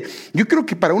pesara, porque yo creo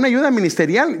que para una ayuda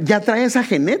ministerial ya trae esa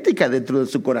genética dentro de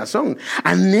su corazón.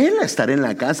 Anhela estar en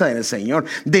la casa del Señor.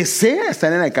 Desea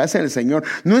estar en la casa del Señor.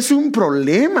 No es un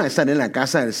problema estar en la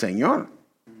casa del Señor.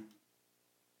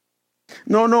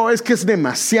 No, es que es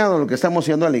demasiado lo que estamos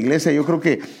haciendo a la iglesia. Yo creo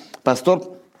que,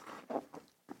 pastor,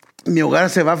 mi hogar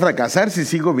se va a fracasar si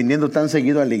sigo viniendo tan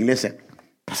seguido a la iglesia.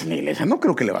 Pues en la iglesia no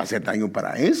creo que le va a hacer daño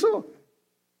para eso.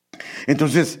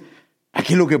 Entonces,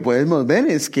 aquí lo que podemos ver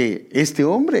es que este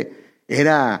hombre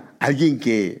era alguien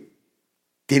que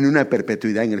tiene una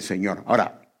perpetuidad en el Señor.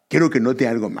 Ahora, quiero que note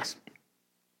algo más.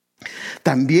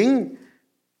 También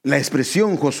la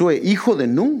expresión Josué, hijo de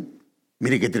Nun,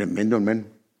 mire qué tremendo, hermano,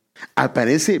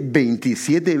 aparece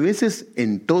 27 veces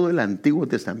en todo el Antiguo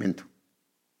Testamento.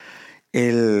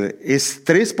 Es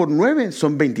 3 por 9,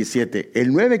 son 27.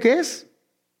 ¿El 9 qué es?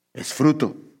 Es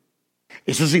fruto.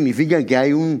 Eso significa que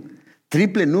hay un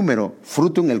triple número,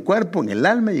 fruto en el cuerpo, en el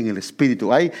alma y en el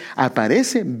espíritu.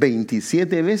 Aparece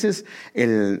 27 veces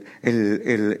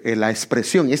la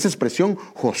expresión, esa expresión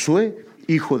Josué,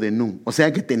 hijo de Nun. O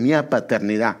sea que tenía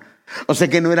paternidad. O sea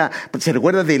que no era, ¿se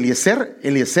recuerda de Eliezer?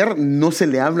 Eliezer no se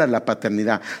le habla la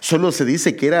paternidad. Solo se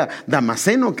dice que era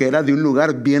damaseno, que era de un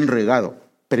lugar bien regado.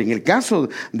 Pero en el caso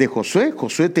de Josué,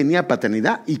 Josué tenía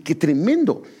paternidad y qué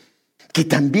tremendo, que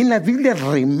también la Biblia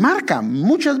remarca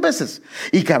muchas veces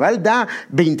y cabal da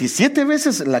 27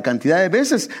 veces la cantidad de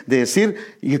veces de decir,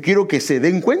 yo quiero que se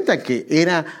den cuenta que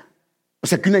era, o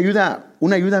sea que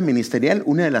una ayuda ministerial,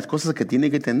 una de las cosas que tiene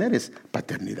que tener es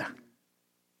paternidad.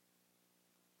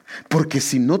 Porque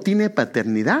si no tiene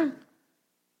paternidad,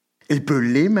 el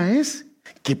problema es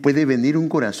que puede venir un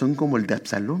corazón como el de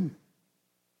Absalón.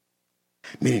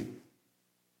 Miren,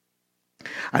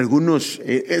 algunos,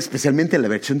 especialmente la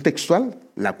versión textual,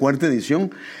 la 4ª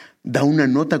edición, da una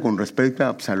nota con respecto a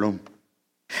Absalón.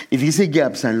 Y dice que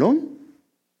Absalón,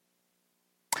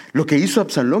 lo que hizo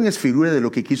Absalón es figura de lo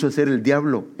que quiso hacer el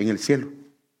diablo en el cielo.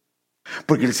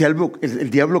 Porque el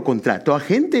diablo contrató a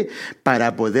gente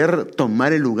para poder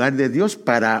tomar el lugar de Dios,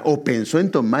 o pensó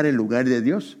en tomar el lugar de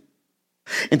Dios.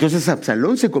 Entonces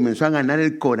Absalón se comenzó a ganar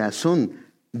el corazón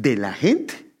de la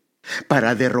gente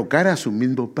para derrocar a su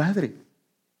mismo padre.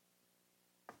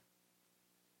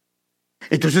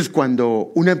 Entonces,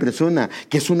 cuando una persona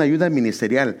que es una ayuda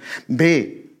ministerial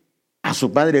ve a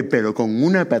su padre, pero con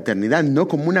una paternidad, no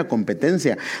como una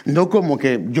competencia, no como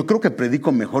que yo creo que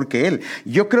predico mejor que él,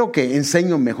 yo creo que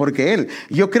enseño mejor que él,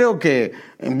 yo creo que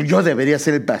yo debería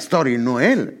ser el pastor y no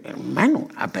él. Hermano,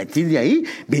 a partir de ahí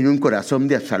viene un corazón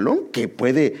de Absalón que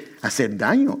puede hacer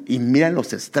daño. Y mira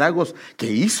los estragos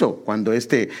que hizo cuando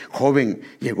este joven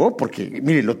llegó, porque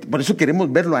mire, por eso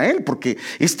queremos verlo a él, porque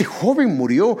este joven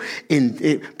murió,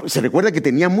 se recuerda que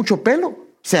tenía mucho pelo, o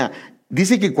sea,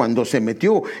 dice que cuando se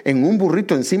metió en un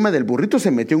burrito, encima del burrito,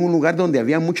 se metió en un lugar donde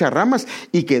había muchas ramas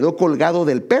y quedó colgado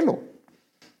del pelo.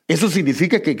 Eso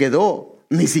significa que quedó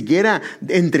ni siquiera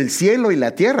entre el cielo y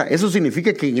la tierra. Eso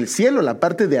significa que en el cielo, la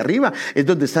parte de arriba, es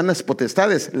donde están las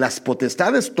potestades. Las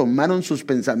potestades tomaron sus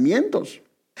pensamientos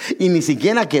y ni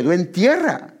siquiera quedó en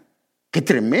tierra. ¡Qué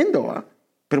tremendo! ¿Eh?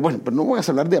 Pero bueno, no voy a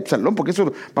hablar de Absalón porque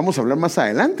eso vamos a hablar más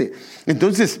adelante.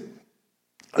 Entonces,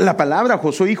 La palabra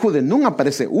Josué, hijo de Nun,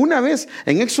 aparece una vez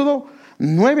en Éxodo,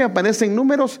 9 aparecen en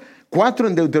Números, 4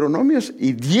 en Deuteronomios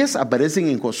y 10 aparecen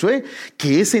en Josué,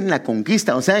 que es en la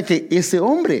conquista. O sea que ese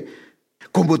hombre,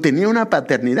 como tenía una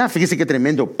paternidad, fíjese qué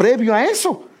tremendo, previo a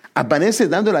eso, aparece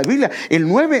dando la Biblia. El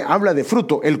 9 habla de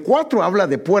fruto, el 4 habla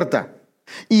de puerta.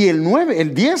 Y el 9,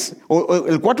 el 10, o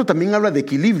el 4 también habla de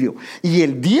equilibrio. Y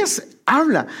el 10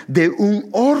 habla de un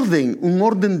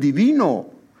orden divino,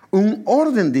 un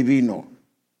orden divino.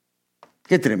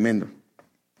 Qué tremendo.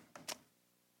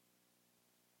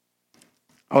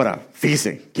 Ahora,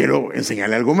 fíjese, quiero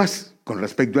enseñarle algo más con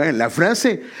respecto a él. La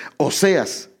frase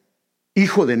Oseas,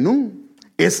 hijo de Nun,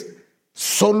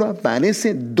 solo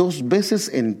aparece 2 veces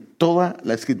en toda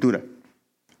la escritura.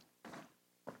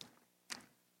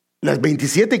 Las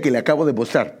 27 que le acabo de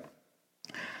mostrar.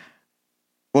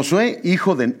 Josué,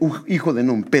 hijo de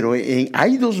Nun, pero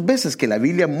hay 2 veces que la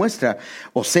Biblia muestra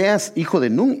Oseas, hijo de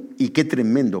Nun, y qué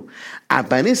tremendo.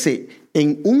 Aparece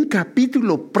en un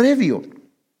capítulo previo,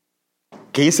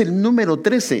 que es el número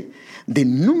 13 de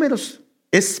Números,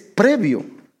 es previo,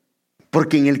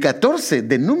 porque en el 14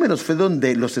 de Números fue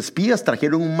donde los espías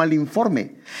trajeron un mal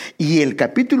informe. Y el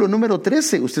capítulo número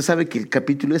 13, usted sabe que el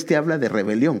capítulo habla de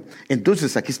rebelión.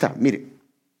 Entonces aquí está, mire.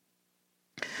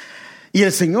 Y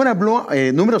el Señor habló,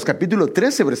 Números capítulo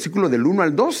 13, versículo del 1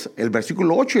 al 2, el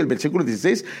versículo 8 y el versículo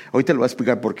 16. Ahorita le voy a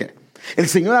explicar por qué. El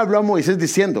Señor habló a Moisés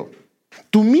diciendo: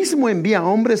 tú mismo envía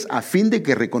hombres a fin de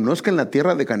que reconozcan la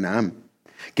tierra de Canaán,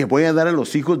 que voy a dar a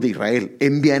los hijos de Israel.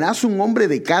 Enviarás un hombre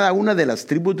de cada una de las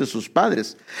tribus de sus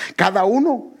padres, cada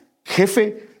uno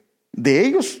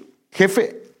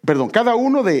cada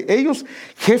uno de ellos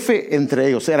jefe entre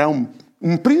ellos. Era un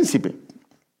príncipe.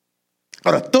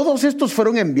 Ahora, todos estos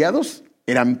fueron enviados,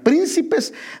 eran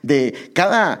príncipes de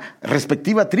cada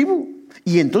respectiva tribu.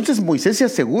 Y entonces Moisés se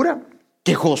asegura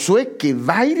que Josué, que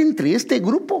va a ir entre este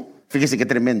grupo, fíjese qué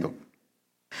tremendo,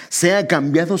 se ha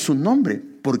cambiado su nombre,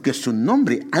 porque su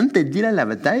nombre antes de ir a la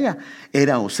batalla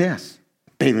era Oseas.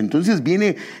 Pero entonces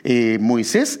viene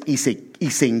Moisés y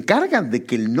se encarga de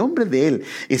que el nombre de él,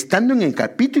 estando en el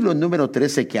capítulo número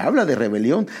 13 que habla de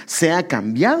rebelión, sea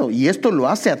cambiado. Y esto lo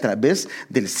hace a través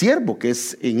del siervo, que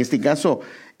es, en este caso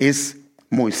es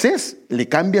Moisés. Le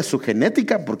cambia su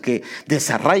genética porque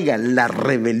desarraiga la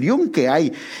rebelión que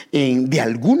hay de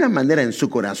alguna manera en su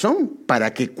corazón,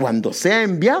 para que cuando sea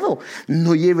enviado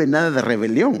no lleve nada de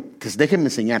rebelión. Entonces déjenme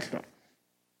enseñarlo.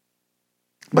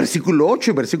 Versículo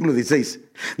 8 y versículo 16.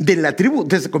 De la tribu,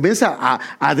 comienza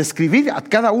a describir a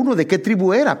cada uno de qué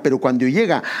tribu era, pero cuando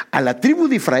llega a la tribu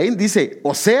de Efraín dice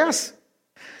Oseas,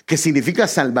 que significa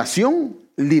salvación,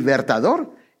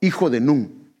 libertador, hijo de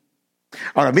Nun.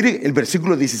 Ahora mire el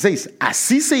versículo 16.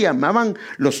 Así se llamaban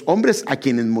los hombres a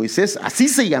quienes Moisés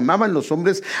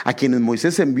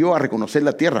envió a reconocer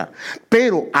la tierra.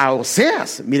 Pero a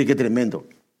Oseas, mire qué tremendo,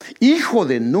 hijo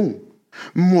de Nun,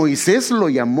 Moisés lo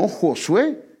llamó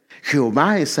Josué,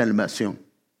 Jehová es salvación.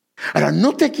 Ahora,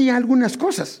 note aquí algunas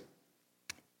cosas.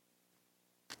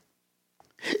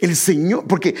 El Señor,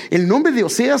 porque el nombre de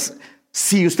Oseas,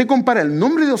 si usted compara el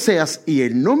nombre de Oseas y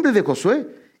el nombre de Josué,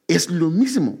 es lo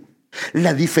mismo.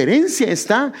 La diferencia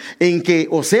está en que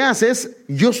Oseas es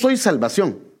yo soy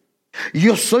salvación,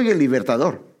 yo soy el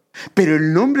libertador. Pero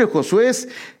el nombre de Josué es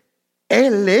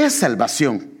Él es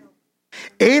salvación,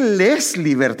 Él es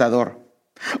libertador.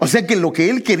 O sea que lo que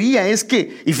él quería es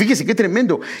que, y fíjese qué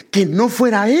tremendo, que no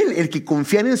fuera él el que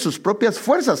confiara en sus propias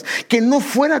fuerzas, que no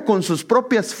fuera con sus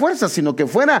propias fuerzas, sino que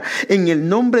fuera en el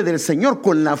nombre del Señor,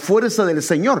 con la fuerza del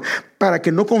Señor, para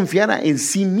que no confiara en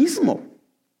sí mismo.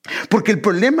 Porque el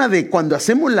problema de cuando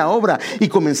hacemos la obra y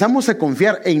comenzamos a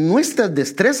confiar en nuestras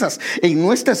destrezas, en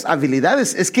nuestras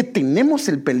habilidades, es que tenemos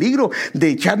el peligro de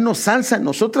echarnos salsa a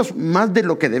nosotros más de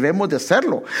lo que debemos de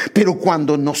hacerlo. Pero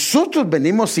cuando nosotros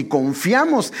venimos y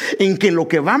confiamos en que lo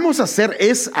que vamos a hacer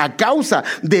es a causa,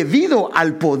 debido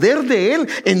al poder de Él,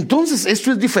 entonces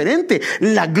esto es diferente.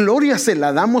 La gloria se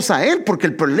la damos a Él, porque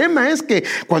el problema es que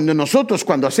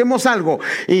cuando hacemos algo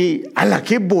y ¡ala,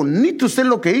 qué bonito usted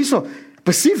lo que hizo!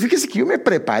 Pues sí, fíjese que yo me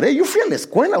preparé, yo fui a la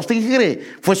escuela. ¿Usted qué cree?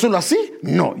 ¿Fue solo así?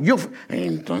 No,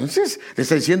 entonces le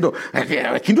está diciendo,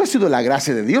 aquí no ha sido la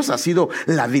gracia de Dios, ha sido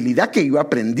la habilidad que yo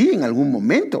aprendí en algún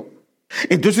momento.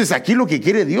 Entonces aquí lo que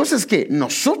quiere Dios es que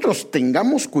nosotros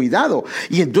tengamos cuidado.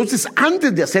 Y entonces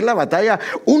antes de hacer la batalla,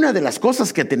 una de las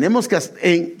cosas que tenemos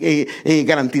que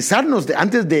garantizarnos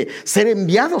antes de ser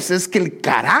enviados es que el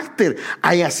carácter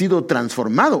haya sido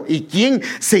transformado. ¿Y quién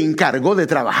se encargó de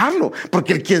trabajarlo?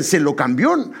 Porque quien se lo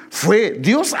cambió fue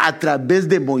Dios a través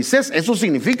de Moisés. Eso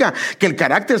significa que el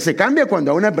carácter se cambia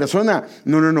cuando a una persona,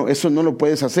 no, eso no lo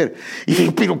puedes hacer. Y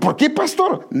digo, ¿pero por qué,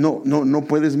 pastor? No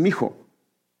puedes, mijo.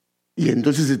 y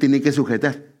entonces se tiene que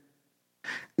sujetar.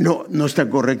 No, no está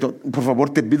correcto. Por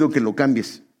favor, te pido que lo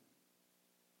cambies.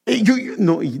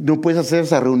 No puedes hacer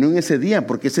esa reunión ese día,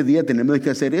 porque ese día tenemos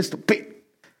que hacer esto.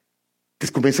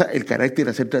 Entonces comienza el carácter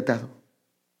a ser tratado.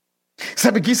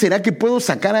 ¿Sabe qué? ¿Será que puedo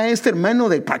sacar a este hermano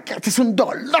de para que este es un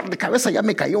dolor de cabeza? Ya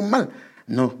me cayó mal.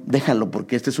 No, déjalo,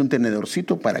 porque este es un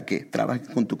tenedorcito para que trabaje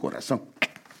con tu corazón.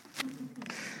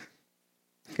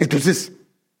 Entonces,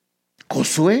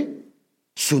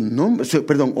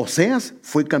 Oseas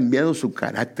fue cambiado su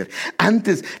carácter.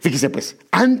 Antes, fíjese pues,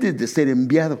 antes de ser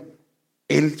enviado,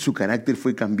 su carácter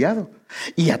fue cambiado.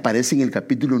 Y aparece en el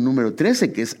capítulo número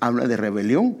 13, que habla de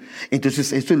rebelión.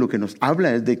 Entonces, esto es lo que nos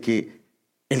habla, es de que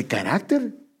el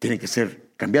carácter tiene que ser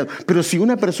cambiado. Pero si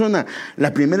una persona,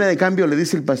 la primera de cambio, le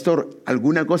dice el pastor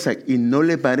alguna cosa y no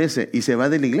le parece y se va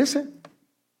de la iglesia,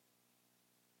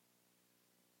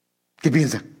 ¿qué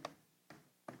piensa?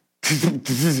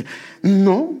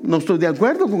 No estoy de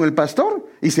acuerdo con el pastor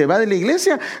y se va de la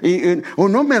iglesia. O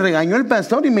no, me regañó el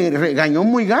pastor y me regañó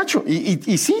muy gacho.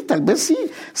 Y sí, tal vez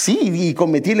sí, y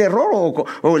cometí el error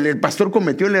o el pastor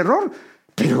cometió el error.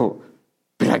 Pero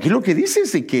aquí lo que dice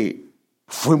es de que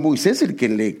fue Moisés el que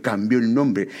le cambió el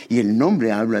nombre, y el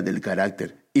nombre habla del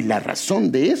carácter. Y la razón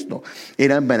de esto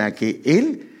era para que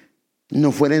él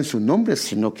no fuera en su nombre,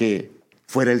 sino que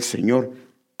fuera el Señor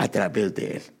a través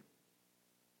de él.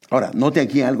 Ahora, note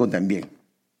aquí algo también.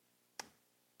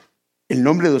 El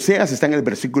nombre de Oseas está en el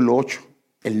versículo 8.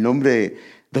 El nombre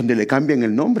donde le cambian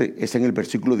el nombre está en el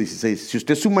versículo 16. Si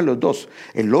usted suma los dos,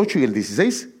 el 8 y el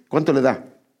 16, ¿cuánto le da?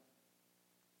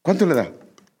 ¿Cuánto le da?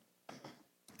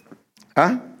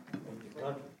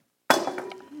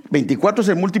 24 es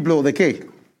el múltiplo de ¿qué?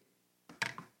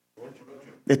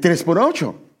 De 3 por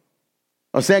 8.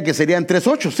 O sea que serían 3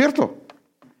 8, ¿cierto?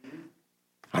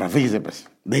 Ahora fíjese pues,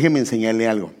 déjeme enseñarle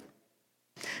algo.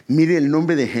 Mire el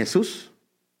nombre de Jesús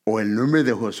o el nombre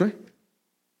de Josué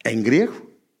en griego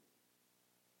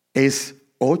es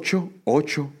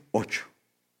 888.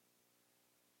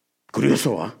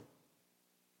 Curioso, ¿ah?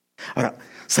 Ahora,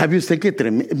 ¿sabe usted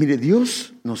que mire,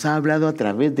 Dios nos ha hablado a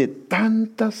través de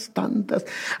tantas,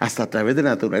 hasta a través de la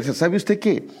naturaleza? ¿Sabe usted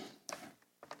que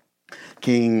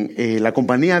en la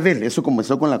compañía Bell, eso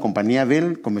comenzó con la compañía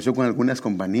Bell, comenzó con algunas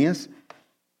compañías,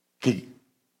 que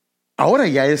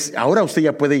ahora usted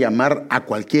ya puede llamar a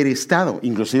cualquier estado,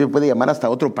 inclusive puede llamar hasta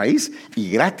otro país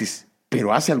y gratis.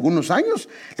 Pero hace algunos años,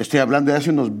 le estoy hablando de hace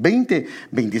unos 20,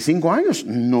 25 años,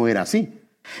 no era así.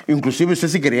 Inclusive usted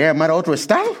si quería llamar a otro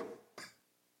estado,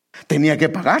 tenía que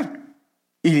pagar.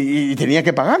 Y tenía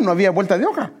que pagar, no había vuelta de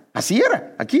hoja. Así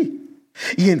era, aquí.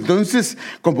 Y entonces,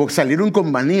 como salieron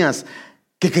compañías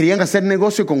que querían hacer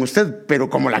negocio con usted, pero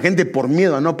como la gente por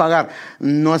miedo a no pagar,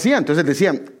 no hacía. Entonces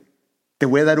decían, te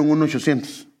voy a dar un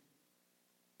 1-800.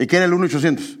 ¿Y qué era el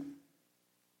 1-800?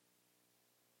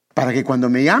 Para que cuando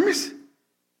me llames,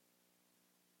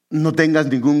 no tengas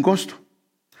ningún costo.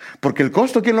 Porque el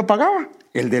costo, ¿quién lo pagaba?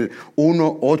 El del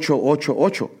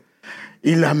 1888.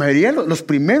 Y la mayoría, los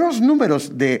primeros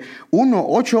números de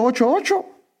 1888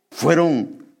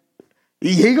 fueron,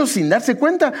 y ellos sin darse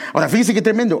cuenta. Ahora fíjense qué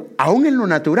tremendo, aún en lo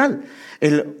natural,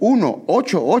 el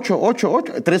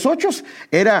 18888, 3 ochos,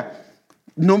 era,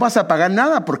 no vas a pagar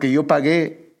nada porque yo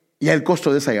pagué ya el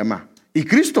costo de esa llamada. Y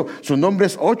Cristo, su nombre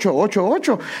es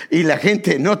 888, y la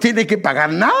gente no tiene que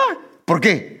pagar nada. ¿Por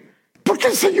qué? Porque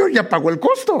el Señor ya pagó el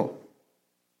costo.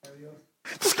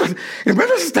 Entonces,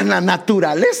 hermanos, hasta en la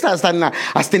naturaleza,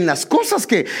 hasta en las cosas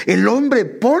que el hombre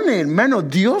pone, hermano,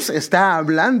 Dios está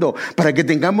hablando para que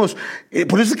tengamos.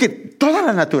 Por eso es que toda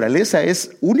la naturaleza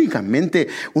es únicamente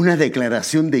una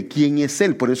declaración de quién es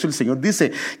Él. Por eso el Señor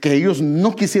dice que ellos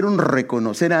no quisieron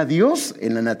reconocer a Dios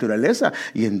en la naturaleza,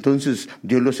 y entonces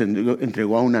Dios los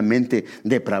entregó a una mente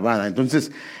depravada.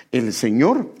 Entonces el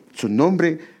Señor, su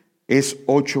nombre es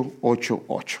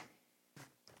 888.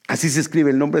 Así se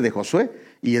escribe el nombre de Josué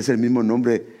y es el mismo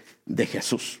nombre de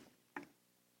Jesús.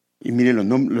 Y miren los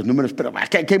números, pero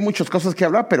aquí hay muchas cosas que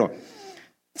hablar, pero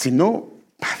si no,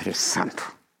 Padre Santo.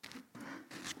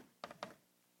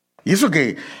 Y eso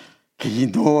que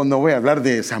no voy a hablar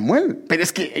de Samuel, pero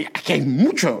es que aquí hay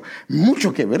mucho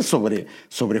que ver sobre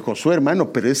Josué,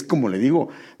 hermano, pero es como le digo,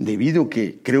 debido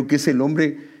que creo que es el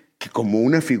hombre que como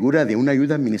una figura de una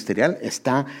ayuda ministerial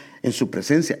está en su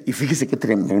presencia. Y fíjese qué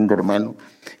tremendo, hermano.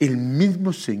 El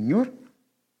mismo Señor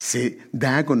se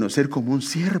da a conocer como un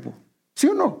siervo. ¿Sí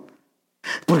o no?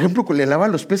 Por ejemplo, le lava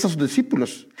los pies a sus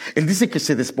discípulos. Él dice que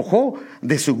se despojó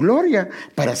de su gloria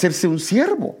para hacerse un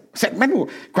siervo. O sea, hermano,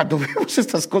 cuando vemos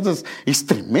estas cosas es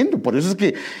tremendo. Por eso es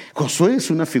que Josué es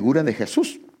una figura de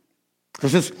Jesús.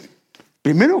 Entonces,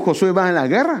 Primero Josué va a la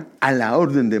guerra a la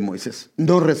orden de Moisés.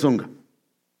 No rezonga.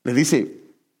 Le dice,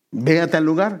 ve a tal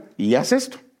lugar y haz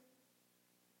esto.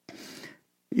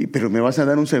 Pero me vas a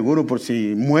dar un seguro por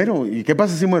si muero. ¿Y qué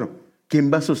pasa si muero?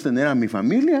 ¿Quién va a sostener a mi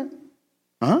familia?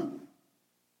 ¿Ah?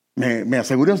 ¿Me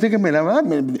asegura usted que me la va a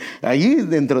dar? Ahí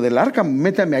dentro del arca,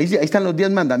 métame, ahí están los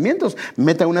 10 mandamientos.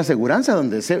 Meta una aseguranza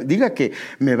donde diga que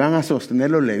me van a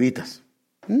sostener los levitas.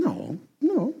 No.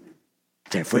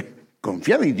 Se fue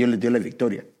confiado y Dios le dio la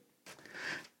victoria.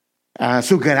 A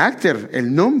su carácter,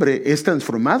 el nombre es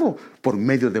transformado por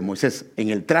medio de Moisés. En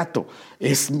el trato,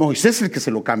 es Moisés el que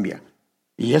se lo cambia.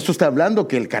 Y esto está hablando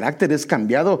que el carácter es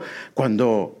cambiado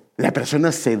cuando la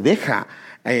persona se deja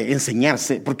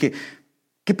enseñarse. Porque,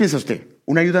 ¿qué piensa usted?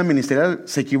 ¿Una ayuda ministerial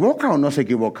se equivoca o no se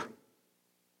equivoca?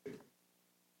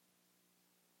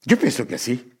 Yo pienso que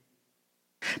sí.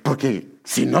 Porque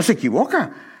si no se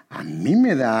equivoca, a mí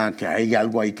me da que hay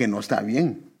algo ahí que no está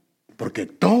bien. Porque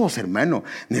todos, hermano,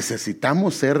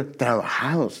 necesitamos ser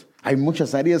trabajados. Hay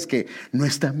muchas áreas que no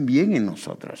están bien en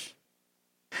nosotros.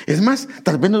 Es más,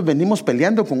 tal vez nos venimos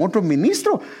peleando con otro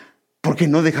ministro porque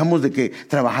no dejamos de que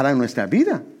trabajara en nuestra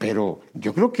vida. Pero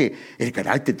yo creo que el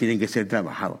carácter tiene que ser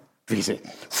trabajado. Fíjese,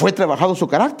 fue trabajado su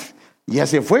carácter, ya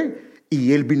se fue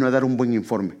y él vino a dar un buen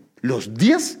informe. Los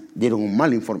 10 dieron un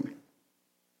mal informe.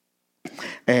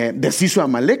 Deshizo a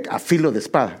Amalek a filo de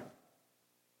espada.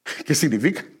 ¿Qué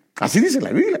significa? Así dice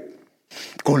la Biblia.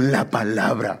 Con la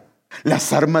palabra.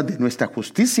 Las armas de nuestra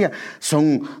justicia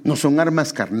no son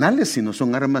armas carnales, sino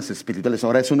son armas espirituales.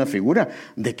 Ahora es una figura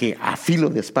de que a filo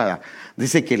de espada.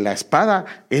 Dice que la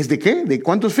espada es ¿de qué? ¿De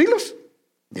cuántos filos?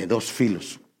 De 2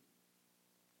 filos.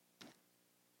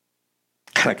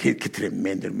 Cara, qué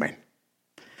tremendo, hermano.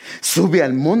 Sube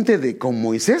al monte con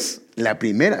Moisés,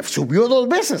 subió 2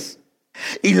 veces.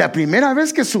 Y la primera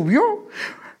vez que subió,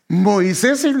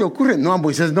 Moisés se le ocurre, no, a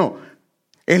Moisés no.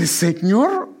 El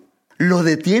Señor lo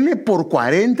detiene por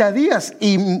 40 días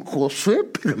y Josué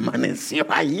permaneció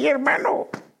allí, hermano.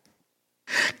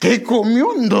 ¿Qué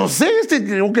comió? No sé,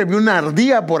 creo que vio una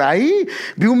ardilla por ahí,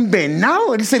 vio un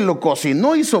venado, él se lo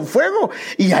cocinó, hizo fuego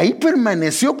y ahí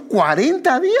permaneció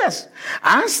 40 días.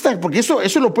 Porque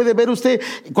eso lo puede ver usted,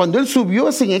 cuando él subió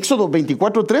es en Éxodo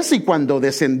 24:13 y cuando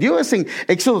descendió es en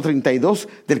Éxodo 32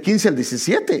 del 15 al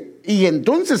 17. Y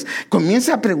entonces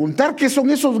comienza a preguntar qué son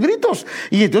esos gritos.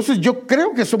 Y entonces yo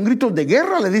creo que son gritos de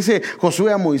guerra, le dice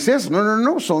Josué a Moisés.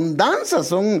 No, son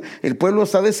danzas, el pueblo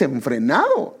está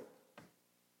desenfrenado.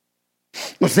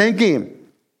 O sea que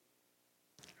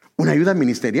una ayuda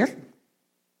ministerial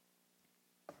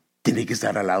tiene que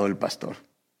estar al lado del pastor,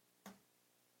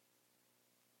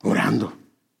 orando,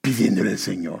 pidiéndole al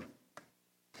Señor.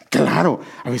 Claro,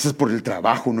 a veces por el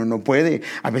trabajo uno no puede,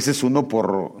 a veces uno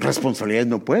por responsabilidad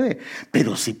no puede,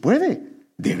 pero si puede,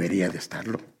 debería de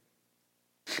estarlo.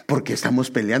 Porque estamos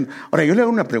peleando. Ahora yo le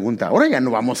hago una pregunta. Ahora ya no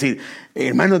vamos a ir,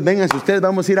 hermanos, vénganse ustedes,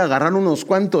 vamos a ir a agarrar unos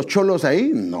cuantos cholos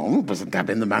ahí. No, pues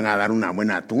también nos van a dar una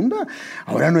buena tunda.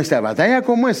 Ahora nuestra batalla,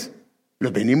 ¿cómo es?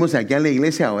 Los venimos aquí a la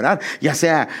iglesia a orar, ya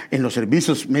sea en los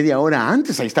servicios media hora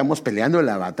antes, ahí estamos peleando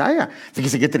la batalla.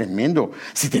 Fíjese qué tremendo.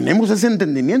 Si tenemos ese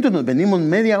entendimiento, nos venimos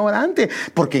media hora antes,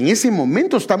 porque en ese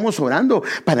momento estamos orando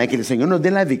para que el Señor nos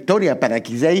dé la victoria, para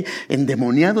que ahí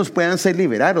endemoniados puedan ser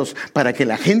liberados, para que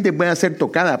la gente pueda ser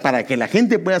tocada, para que la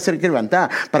gente pueda ser quebrantada,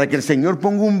 para que el Señor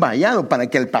ponga un vallado, para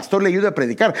que el pastor le ayude a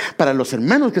predicar, para los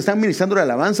hermanos que están ministrando la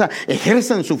alabanza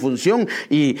ejerzan su función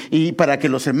y para que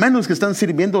los hermanos que están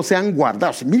sirviendo sean guardados.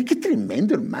 Mire qué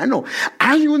tremendo, hermano.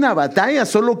 Hay una batalla,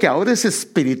 solo que ahora es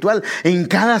espiritual en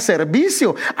cada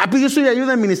servicio. Pues yo soy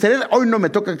ayuda ministerial, hoy no me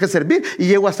toca que servir y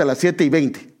llego hasta las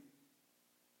 7:20.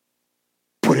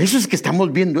 Por eso es que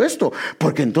estamos viendo esto,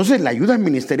 porque entonces la ayuda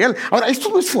ministerial, ahora esto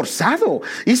no es forzado,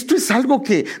 esto es algo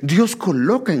que Dios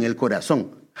coloca en el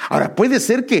corazón. Ahora puede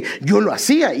ser que yo lo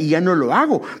hacía y ya no lo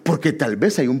hago, porque tal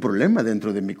vez hay un problema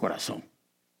dentro de mi corazón.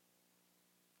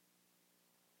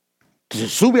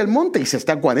 Entonces sube al monte y se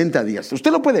está 40 días.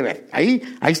 Usted lo puede ver, ahí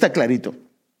está clarito.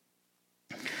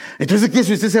 Entonces, ¿qué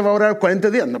si usted se va a orar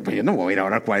 40 días? No, pues yo no voy a ir a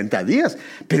orar 40 días.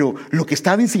 Pero lo que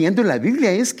está enseñando en la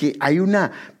Biblia es que hay una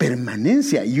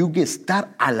permanencia y un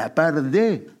estar a la par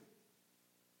de.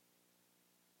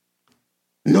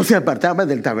 No se apartaba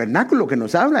del tabernáculo, que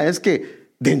nos habla es que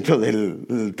dentro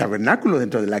del tabernáculo,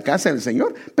 dentro de la casa del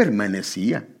Señor,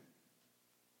 permanecía.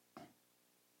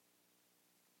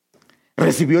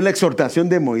 Recibió la exhortación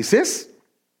de Moisés,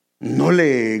 no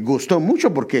le gustó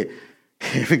mucho porque,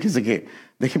 fíjese que,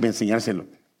 déjeme enseñárselo.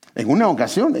 En una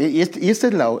ocasión, y esta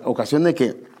es la ocasión de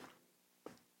que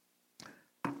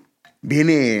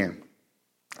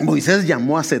Moisés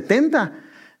llamó a 70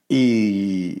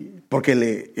 y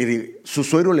porque su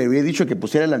suegro le había dicho que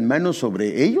pusiera las manos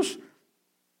sobre ellos,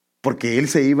 porque él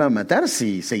se iba a matar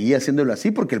si seguía haciéndolo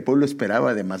así, porque el pueblo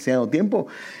esperaba demasiado tiempo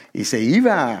y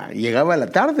llegaba la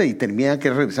tarde y tenía que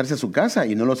regresarse a su casa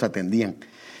y no los atendían.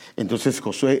 Entonces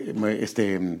Josué,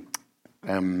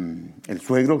 el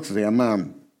suegro, que se llama,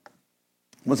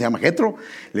 ¿cómo se llama? Jetro,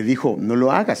 le dijo: no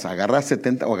lo hagas,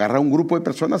 agarra un grupo de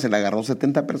personas. Él agarró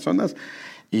 70 personas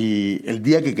y el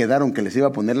día que quedaron que les iba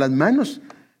a poner las manos,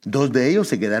 2 de ellos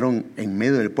se quedaron en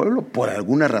medio del pueblo, por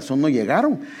alguna razón no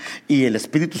llegaron, y el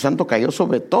Espíritu Santo cayó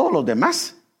sobre todos los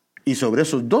demás, y sobre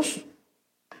esos 2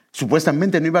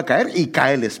 supuestamente no iba a caer, y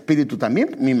cae el Espíritu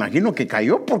también. Me imagino que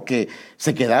cayó porque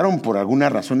se quedaron por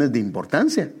algunas razones de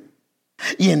importancia.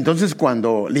 Y entonces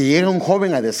cuando le llega un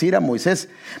joven a decir a Moisés: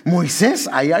 Moisés,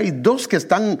 ahí hay 2 que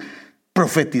están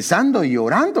profetizando y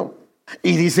orando,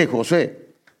 y dice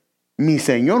Josué: mi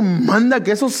Señor manda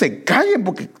que esos se callen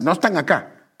porque no están acá.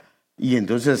 Y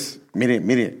entonces,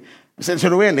 mire, se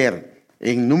lo voy a leer.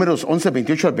 En Números 11,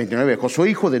 28 al 29, Josué,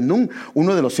 hijo de Nun,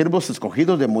 uno de los siervos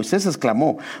escogidos de Moisés,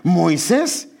 exclamó: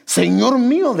 Moisés, Señor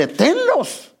mío,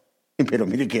 deténlos. Pero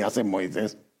mire qué hace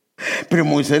Moisés. Pero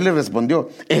Moisés le respondió: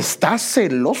 ¿estás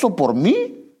celoso por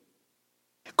mí?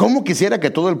 ¿Cómo quisiera que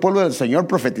todo el pueblo del Señor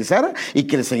profetizara y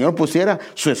que el Señor pusiera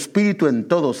su espíritu en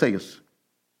todos ellos?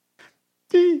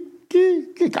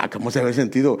 ¿Cómo se había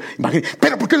sentido?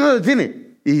 ¿Pero por qué no lo detiene?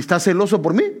 ¿Y está celoso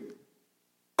por mí?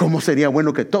 ¿Cómo sería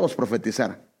bueno que todos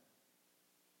profetizaran?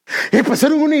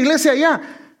 Pasaron en una iglesia allá.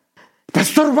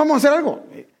 Pastor, vamos a hacer algo.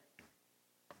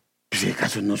 Pues, si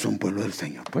acaso no son pueblo del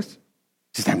Señor, pues.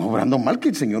 Si están obrando mal, que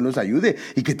el Señor los ayude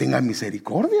y que tenga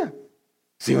misericordia.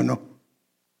 ¿Sí o no?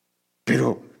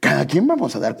 Pero cada quien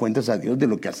vamos a dar cuentas a Dios de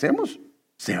lo que hacemos,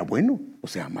 sea bueno o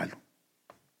sea malo.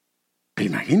 Pero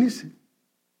imagínense.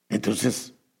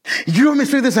 Entonces, yo me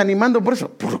estoy desanimando por eso.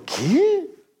 ¿Por qué?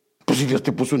 Pues si Dios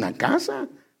te puso una casa,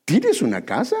 tienes una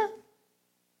casa.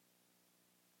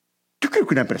 Yo creo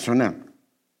que una persona,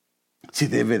 si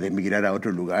debe de emigrar a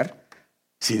otro lugar,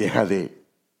 si deja de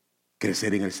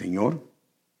crecer en el Señor,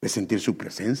 de sentir su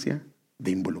presencia,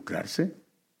 de involucrarse,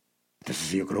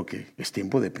 entonces yo creo que es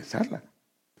tiempo de pensarla.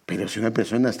 Pero si una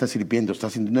persona está sirviendo, está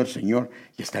sintiendo al Señor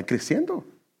y está creciendo,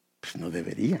 pues no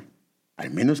debería,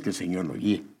 al menos que el Señor lo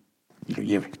guíe y lo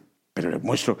lleve. Pero le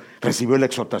muestro, recibió la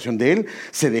exhortación de él,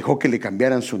 se dejó que le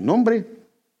cambiaran su nombre,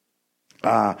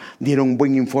 dieron un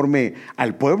buen informe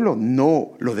al pueblo,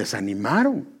 no lo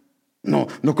desanimaron,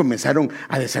 no comenzaron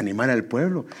a desanimar al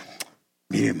pueblo.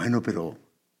 Mire, hermano, pero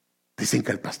dicen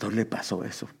que al pastor le pasó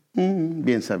eso.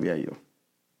 Bien sabía yo.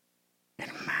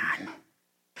 Hermano,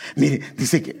 mire,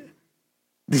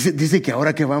 dice que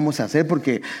ahora qué vamos a hacer,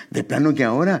 porque de plano que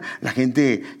ahora la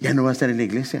gente ya no va a estar en la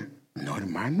iglesia. No,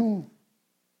 hermano.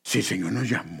 Si el Señor nos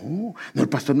llamó, no, el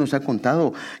pastor nos ha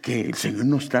contado que el Señor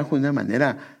nos trajo de una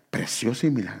manera preciosa y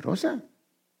milagrosa.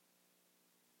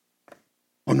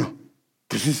 ¿O no?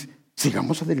 Entonces,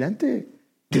 sigamos adelante.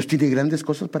 Dios tiene grandes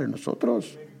cosas para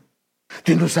nosotros.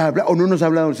 Dios nos habla o no nos ha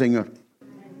hablado el Señor.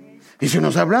 Y si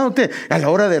nos ha hablado, a la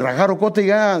hora de rajar ocote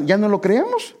ya no lo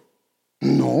creamos.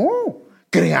 No,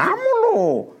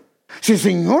 creámoslo. Si el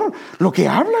Señor lo que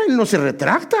habla, Él no se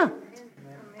retracta.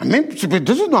 Amén.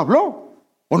 Entonces no habló.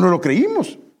 ¿O no lo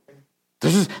creímos?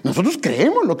 Entonces nosotros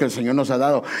creemos lo que el Señor nos ha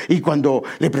dado. Y cuando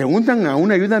le preguntan a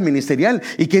una ayuda ministerial: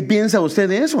 ¿y qué piensa usted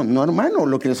de eso? No, hermano,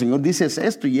 lo que el Señor dice es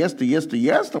esto y esto y esto y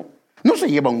esto. No se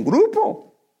lleva un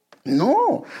grupo.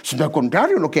 No, sino al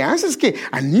contrario, lo que hace es que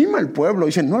anima al pueblo.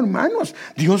 Dice: no, hermanos,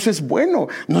 Dios es bueno,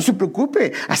 no se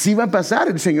preocupe, así va a pasar.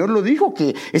 El Señor lo dijo,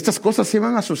 que estas cosas se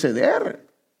van a suceder,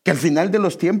 que al final de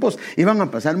los tiempos iban a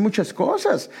pasar muchas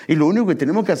cosas, y lo único que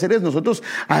tenemos que hacer es nosotros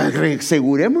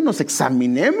asegurémonos,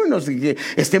 examinémonos, y que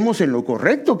estemos en lo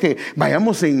correcto, que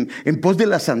vayamos en pos de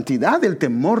la santidad, del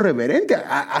temor reverente.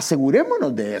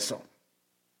 Asegurémonos de eso.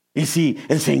 Y si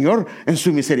el Señor en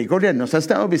su misericordia nos ha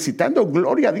estado visitando,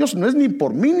 gloria a Dios, no es ni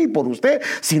por mí ni por usted,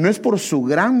 sino es por su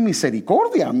gran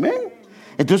misericordia. Amén.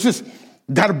 Entonces,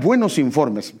 dar buenos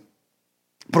informes,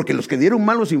 porque los que dieron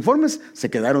malos informes se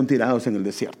quedaron tirados en el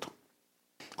desierto.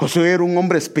 Josué era un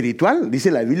hombre espiritual.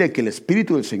 Dice la Biblia que el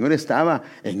Espíritu del Señor estaba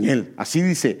en él. Así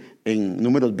dice en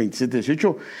Números 27,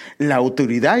 18. La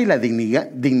autoridad y la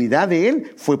dignidad de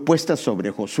él fue puesta sobre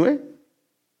Josué.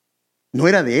 No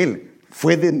era de él,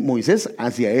 fue de Moisés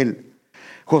hacia él.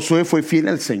 Josué fue fiel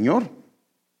al Señor.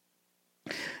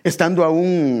 Estando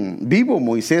aún vivo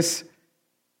Moisés,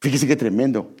 fíjese qué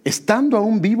tremendo, estando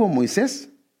aún vivo Moisés,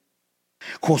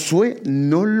 Josué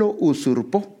no lo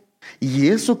usurpó. Y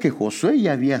eso que Josué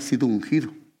ya había sido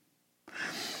ungido.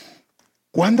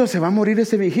 ¿Cuándo se va a morir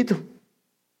ese viejito?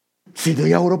 Si Dios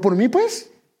ya oró por mí,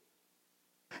 pues.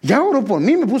 Ya oró por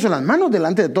mí, me puso las manos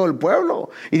delante de todo el pueblo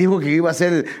y dijo que iba a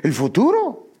ser el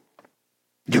futuro.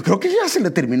 Yo creo que ya se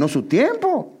le terminó su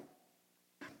tiempo.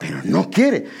 Pero no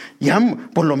quiere. Ya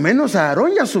por lo menos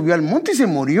Aarón ya subió al monte y se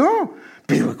murió.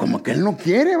 Pero como que él no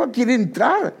quiere, quiere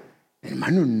entrar.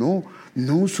 Hermano,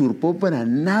 no usurpó para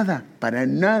nada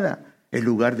el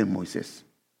lugar de Moisés.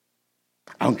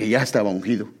 Aunque ya estaba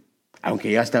ungido,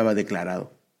 aunque ya estaba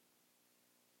declarado.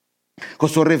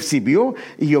 Josué recibió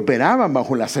y operaba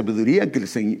bajo la sabiduría que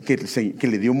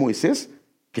le dio Moisés,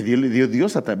 que le dio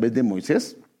Dios a través de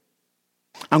Moisés.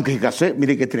 Aunque Josué,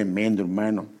 mire qué tremendo,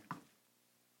 hermano.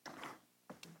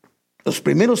 Los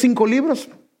primeros 5 libros,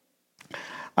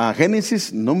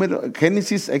 Génesis,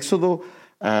 Éxodo,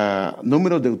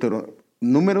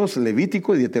 Números,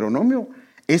 Levítico y Deuteronomio,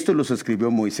 esto los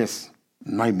escribió Moisés.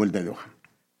 No hay vuelta de hoja.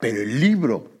 Pero el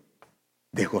libro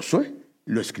de Josué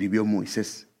lo escribió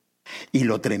Moisés. Y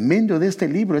lo tremendo de este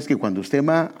libro es que cuando usted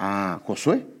va a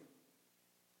Josué,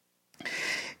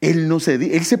 él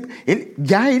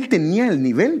tenía el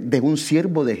nivel de un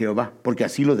siervo de Jehová, porque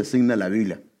así lo designa la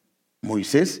Biblia.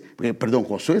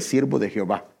 Josué, siervo de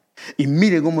Jehová. Y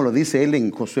mire cómo lo dice él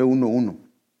en Josué 1:1.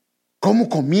 Cómo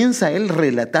comienza él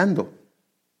relatando.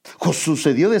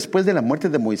 Sucedió después de la muerte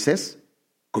de Moisés.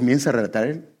 Comienza a relatar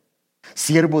él,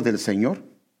 siervo del Señor,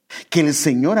 que el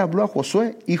Señor habló a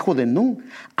Josué, hijo de Nun,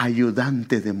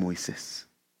 ayudante de Moisés.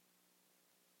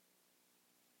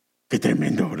 Qué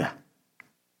tremendo, ¿verdad?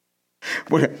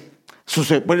 Bueno,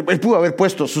 él pudo haber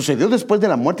puesto, sucedió después de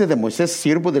la muerte de Moisés,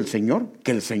 siervo del Señor,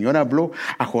 que el Señor habló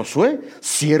a Josué,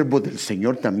 siervo del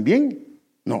Señor también.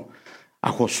 No,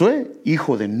 a Josué,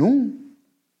 hijo de Nun,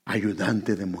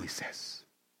 ayudante de Moisés.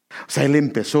 O sea, él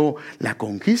empezó la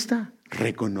conquista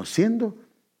reconociendo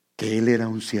que él era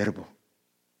un siervo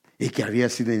y que había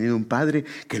tenido un padre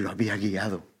que lo había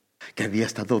guiado, que había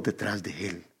estado detrás de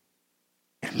él.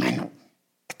 Hermano,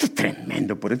 esto es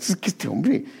tremendo, por eso es que este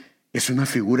hombre es una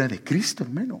figura de Cristo,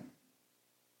 hermano.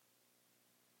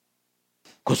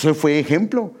 Josué fue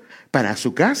ejemplo para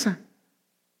su casa,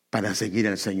 para seguir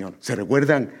al Señor. ¿Se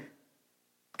recuerdan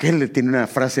que él tiene una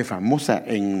frase famosa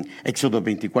en Éxodo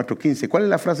 24:15? ¿Cuál es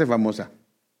la frase famosa?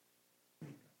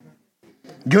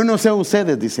 Yo no sé a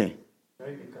ustedes, dice,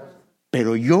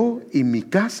 pero yo y mi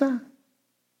casa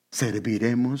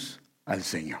serviremos al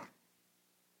Señor.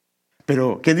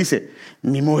 Pero, ¿qué dice?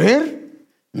 Mi mujer,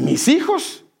 mis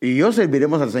hijos y yo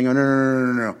serviremos al Señor.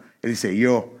 No. Él dice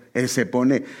yo. Él se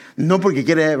pone, no porque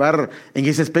quiera llevar en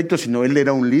ese aspecto, sino él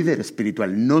era un líder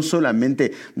espiritual, no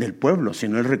solamente del pueblo,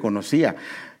 sino él reconocía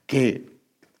que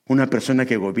una persona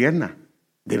que gobierna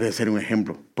debe ser un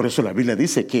ejemplo. Por eso la Biblia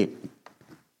dice que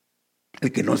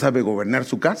el que no sabe gobernar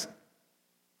su casa,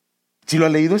 ¿sí lo ha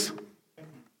leído eso?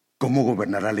 ¿Cómo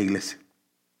gobernará la iglesia?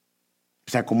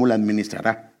 O sea, ¿cómo la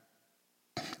administrará?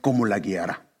 ¿Cómo la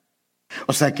guiará?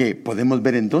 O sea que podemos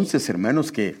ver entonces,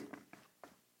 hermanos, que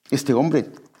este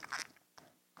hombre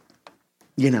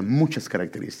llena muchas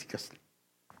características.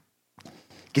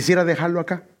 Quisiera dejarlo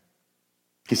acá.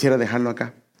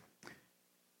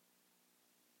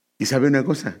 Y sabe una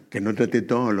cosa, que no trate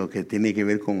todo lo que tiene que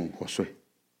ver con Josué.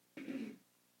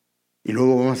 Y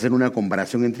luego vamos a hacer una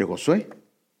comparación entre Josué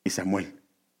y Samuel.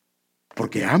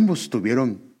 Porque ambos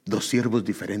tuvieron 2 siervos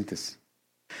diferentes.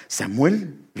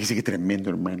 Samuel, fíjese qué tremendo,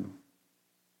 hermano.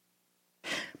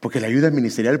 Porque la ayuda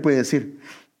ministerial puede decir,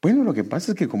 bueno, lo que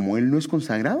pasa es que como él no es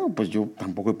consagrado, pues yo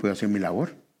tampoco puedo hacer mi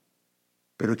labor.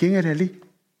 Pero ¿quién era Elí?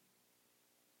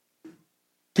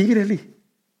 ¿Quién era Elí?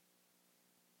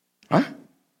 ¿Ah?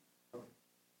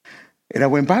 Era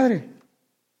buen padre.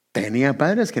 Tenía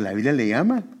padres que la Biblia le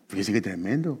llama, fíjese qué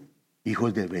tremendo,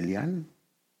 hijos de Belial.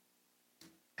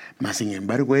 Mas sin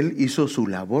embargo, él hizo su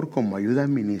labor como ayuda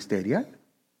ministerial.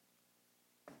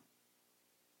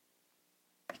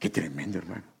 Qué tremendo,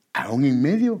 hermano. Aún en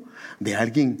medio de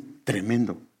alguien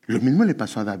tremendo. Lo mismo le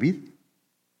pasó a David.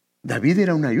 David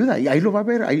era una ayuda, y ahí lo va a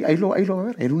ver, ahí lo va a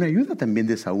ver. Era una ayuda también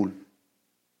de Saúl.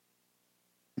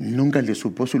 Nunca le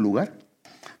supo su lugar.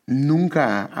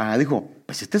 Nunca dijo,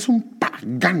 pues este es un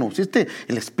pagano. Si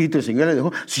el Espíritu del Señor le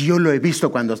dejó, si yo lo he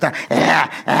visto cuando está,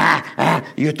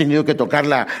 y yo he tenido que tocar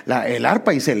el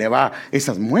arpa y se le va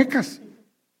esas muecas.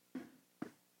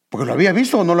 Porque lo había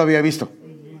visto o no lo había visto.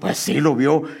 Pues sí lo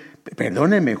vio.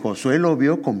 Perdóneme, Josué lo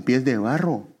vio con pies de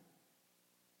barro.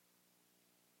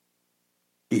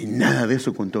 Y nada de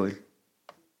eso contó él.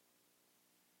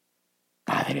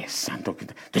 Padre Santo.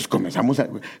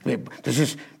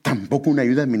 Entonces tampoco una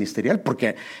ayuda ministerial,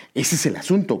 porque ese es el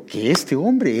asunto, que este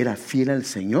hombre era fiel al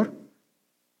Señor,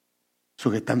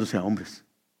 sujetándose a hombres.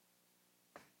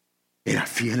 Era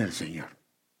fiel al Señor.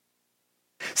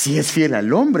 Si es fiel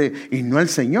al hombre y no al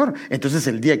Señor, entonces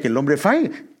el día que el hombre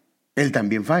falle, él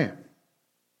también falla.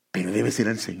 Pero debe ser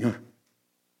el Señor,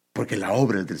 porque la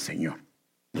obra es del Señor.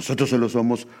 Nosotros solo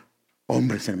somos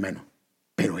hombres, hermano,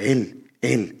 pero Él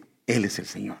es el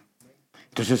Señor.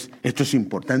 Entonces, esto es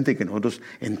importante que nosotros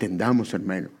entendamos,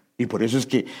 hermano. Y por eso es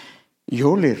que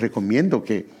yo les recomiendo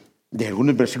que de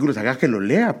algunos versículos haga que lo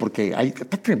lea, porque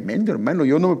está tremendo, hermano.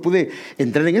 Yo no me pude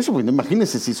entrar en eso, porque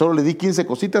imagínense si solo le di 15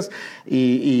 cositas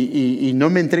y no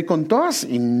me entré con todas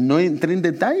y no entré en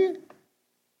detalle.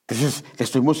 Entonces, le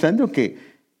estoy mostrando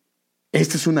que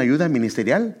esta es una ayuda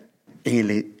ministerial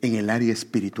en el área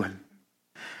espiritual.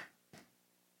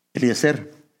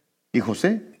 Eliezer y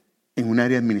José en un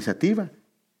área administrativa,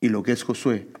 y lo que es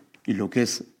Josué y lo que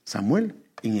es Samuel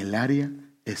en el área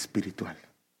espiritual.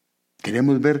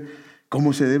 Queremos ver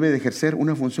cómo se debe de ejercer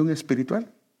una función espiritual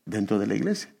dentro de la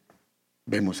iglesia.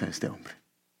 Vemos a este hombre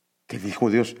que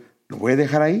dijo Dios, lo voy a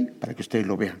dejar ahí para que ustedes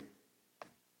lo vean.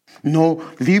 No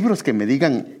libros que me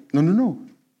digan, no.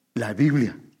 La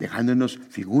Biblia, dejándonos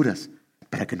figuras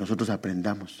para que nosotros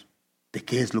aprendamos de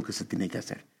qué es lo que se tiene que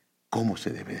hacer, cómo se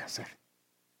debe de hacer.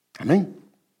 Amén.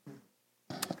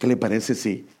 ¿Qué le parece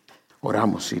si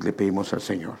oramos y le pedimos al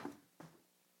Señor?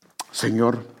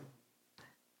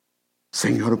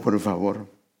 Señor, por favor,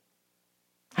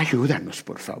 ayúdanos,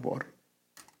 por favor.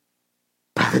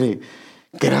 Padre,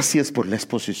 gracias por la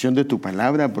exposición de tu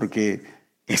palabra, porque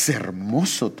es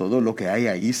hermoso todo lo que hay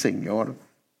ahí, Señor.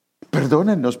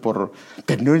 Perdónanos por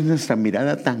tener nuestra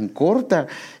mirada tan corta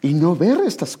y no ver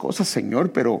estas cosas,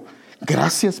 Señor, pero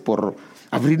gracias por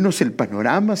abrirnos el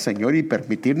panorama, Señor, y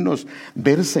permitirnos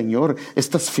ver, Señor,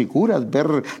 estas figuras,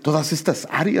 ver todas estas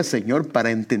áreas, Señor,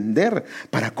 para entender,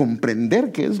 para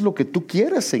comprender qué es lo que tú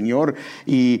quieres, Señor,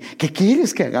 y qué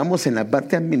quieres que hagamos en la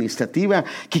parte administrativa,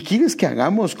 qué quieres que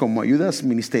hagamos como ayudas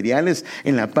ministeriales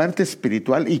en la parte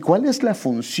espiritual, y cuál es la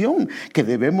función que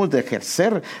debemos de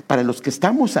ejercer para los que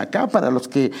estamos acá, para los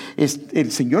que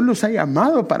el Señor los ha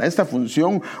llamado para esta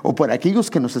función, o para aquellos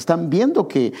que nos están viendo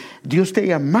que Dios te ha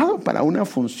llamado para una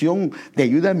función de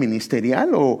ayuda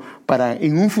ministerial, o para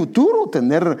en un futuro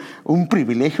tener un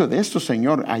privilegio de esto,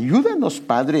 Señor. Ayúdanos,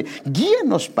 Padre,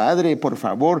 guíanos, Padre, por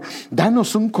favor.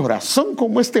 Danos un corazón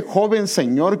como este joven,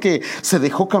 Señor, que se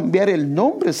dejó cambiar el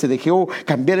nombre, se dejó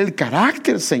cambiar el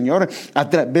carácter, Señor, a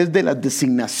través de las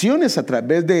designaciones, a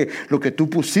través de lo que tú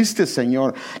pusiste,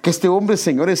 Señor. Que este hombre,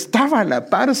 Señor, estaba a la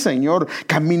par, Señor,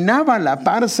 caminaba a la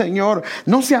par, Señor,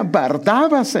 no se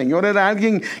apartaba, Señor, era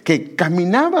alguien que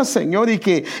caminaba, Señor, y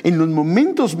que en los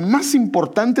momentos más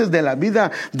importantes de la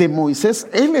vida de Moisés,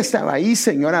 él estaba ahí,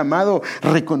 Señor amado,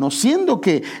 reconociendo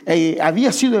que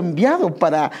había sido enviado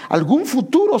para algún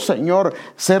futuro, Señor,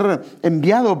 ser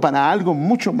enviado para algo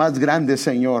mucho más grande,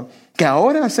 Señor. Que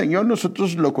ahora, Señor,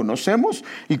 nosotros lo conocemos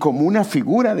y como una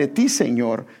figura de ti,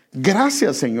 Señor.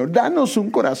 Gracias, Señor. Danos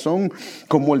un corazón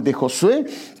como el de Josué,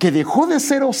 que dejó de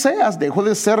ser Oseas, dejó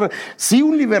de ser, sí,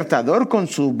 un libertador con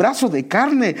su brazo de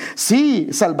carne, sí,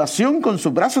 salvación con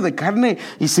su brazo de carne,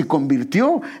 y se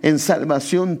convirtió en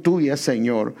salvación tuya,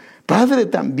 Señor. Padre,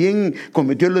 también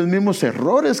cometió los mismos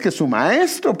errores que su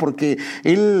maestro, porque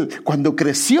él cuando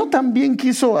creció también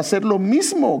quiso hacer lo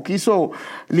mismo, quiso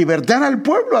libertar al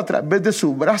pueblo a través de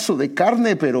su brazo de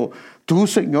carne, pero tú,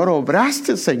 Señor,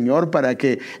 obraste, Señor, para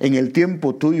que en el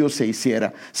tiempo tuyo se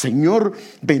hiciera. Señor,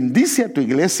 bendice a tu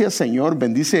iglesia, Señor,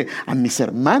 bendice a mis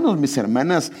hermanos, mis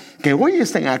hermanas que hoy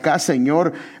están acá,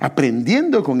 Señor,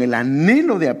 aprendiendo con el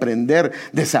anhelo de aprender,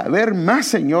 de saber más,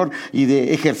 Señor, y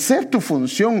de ejercer tu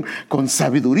función con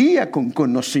sabiduría, con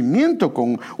conocimiento,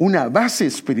 con una base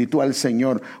espiritual,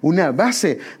 Señor, una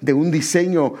base de un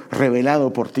diseño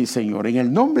revelado por ti, Señor. En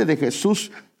el nombre de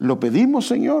Jesús lo pedimos,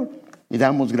 Señor. Y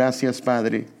damos gracias,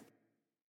 Padre.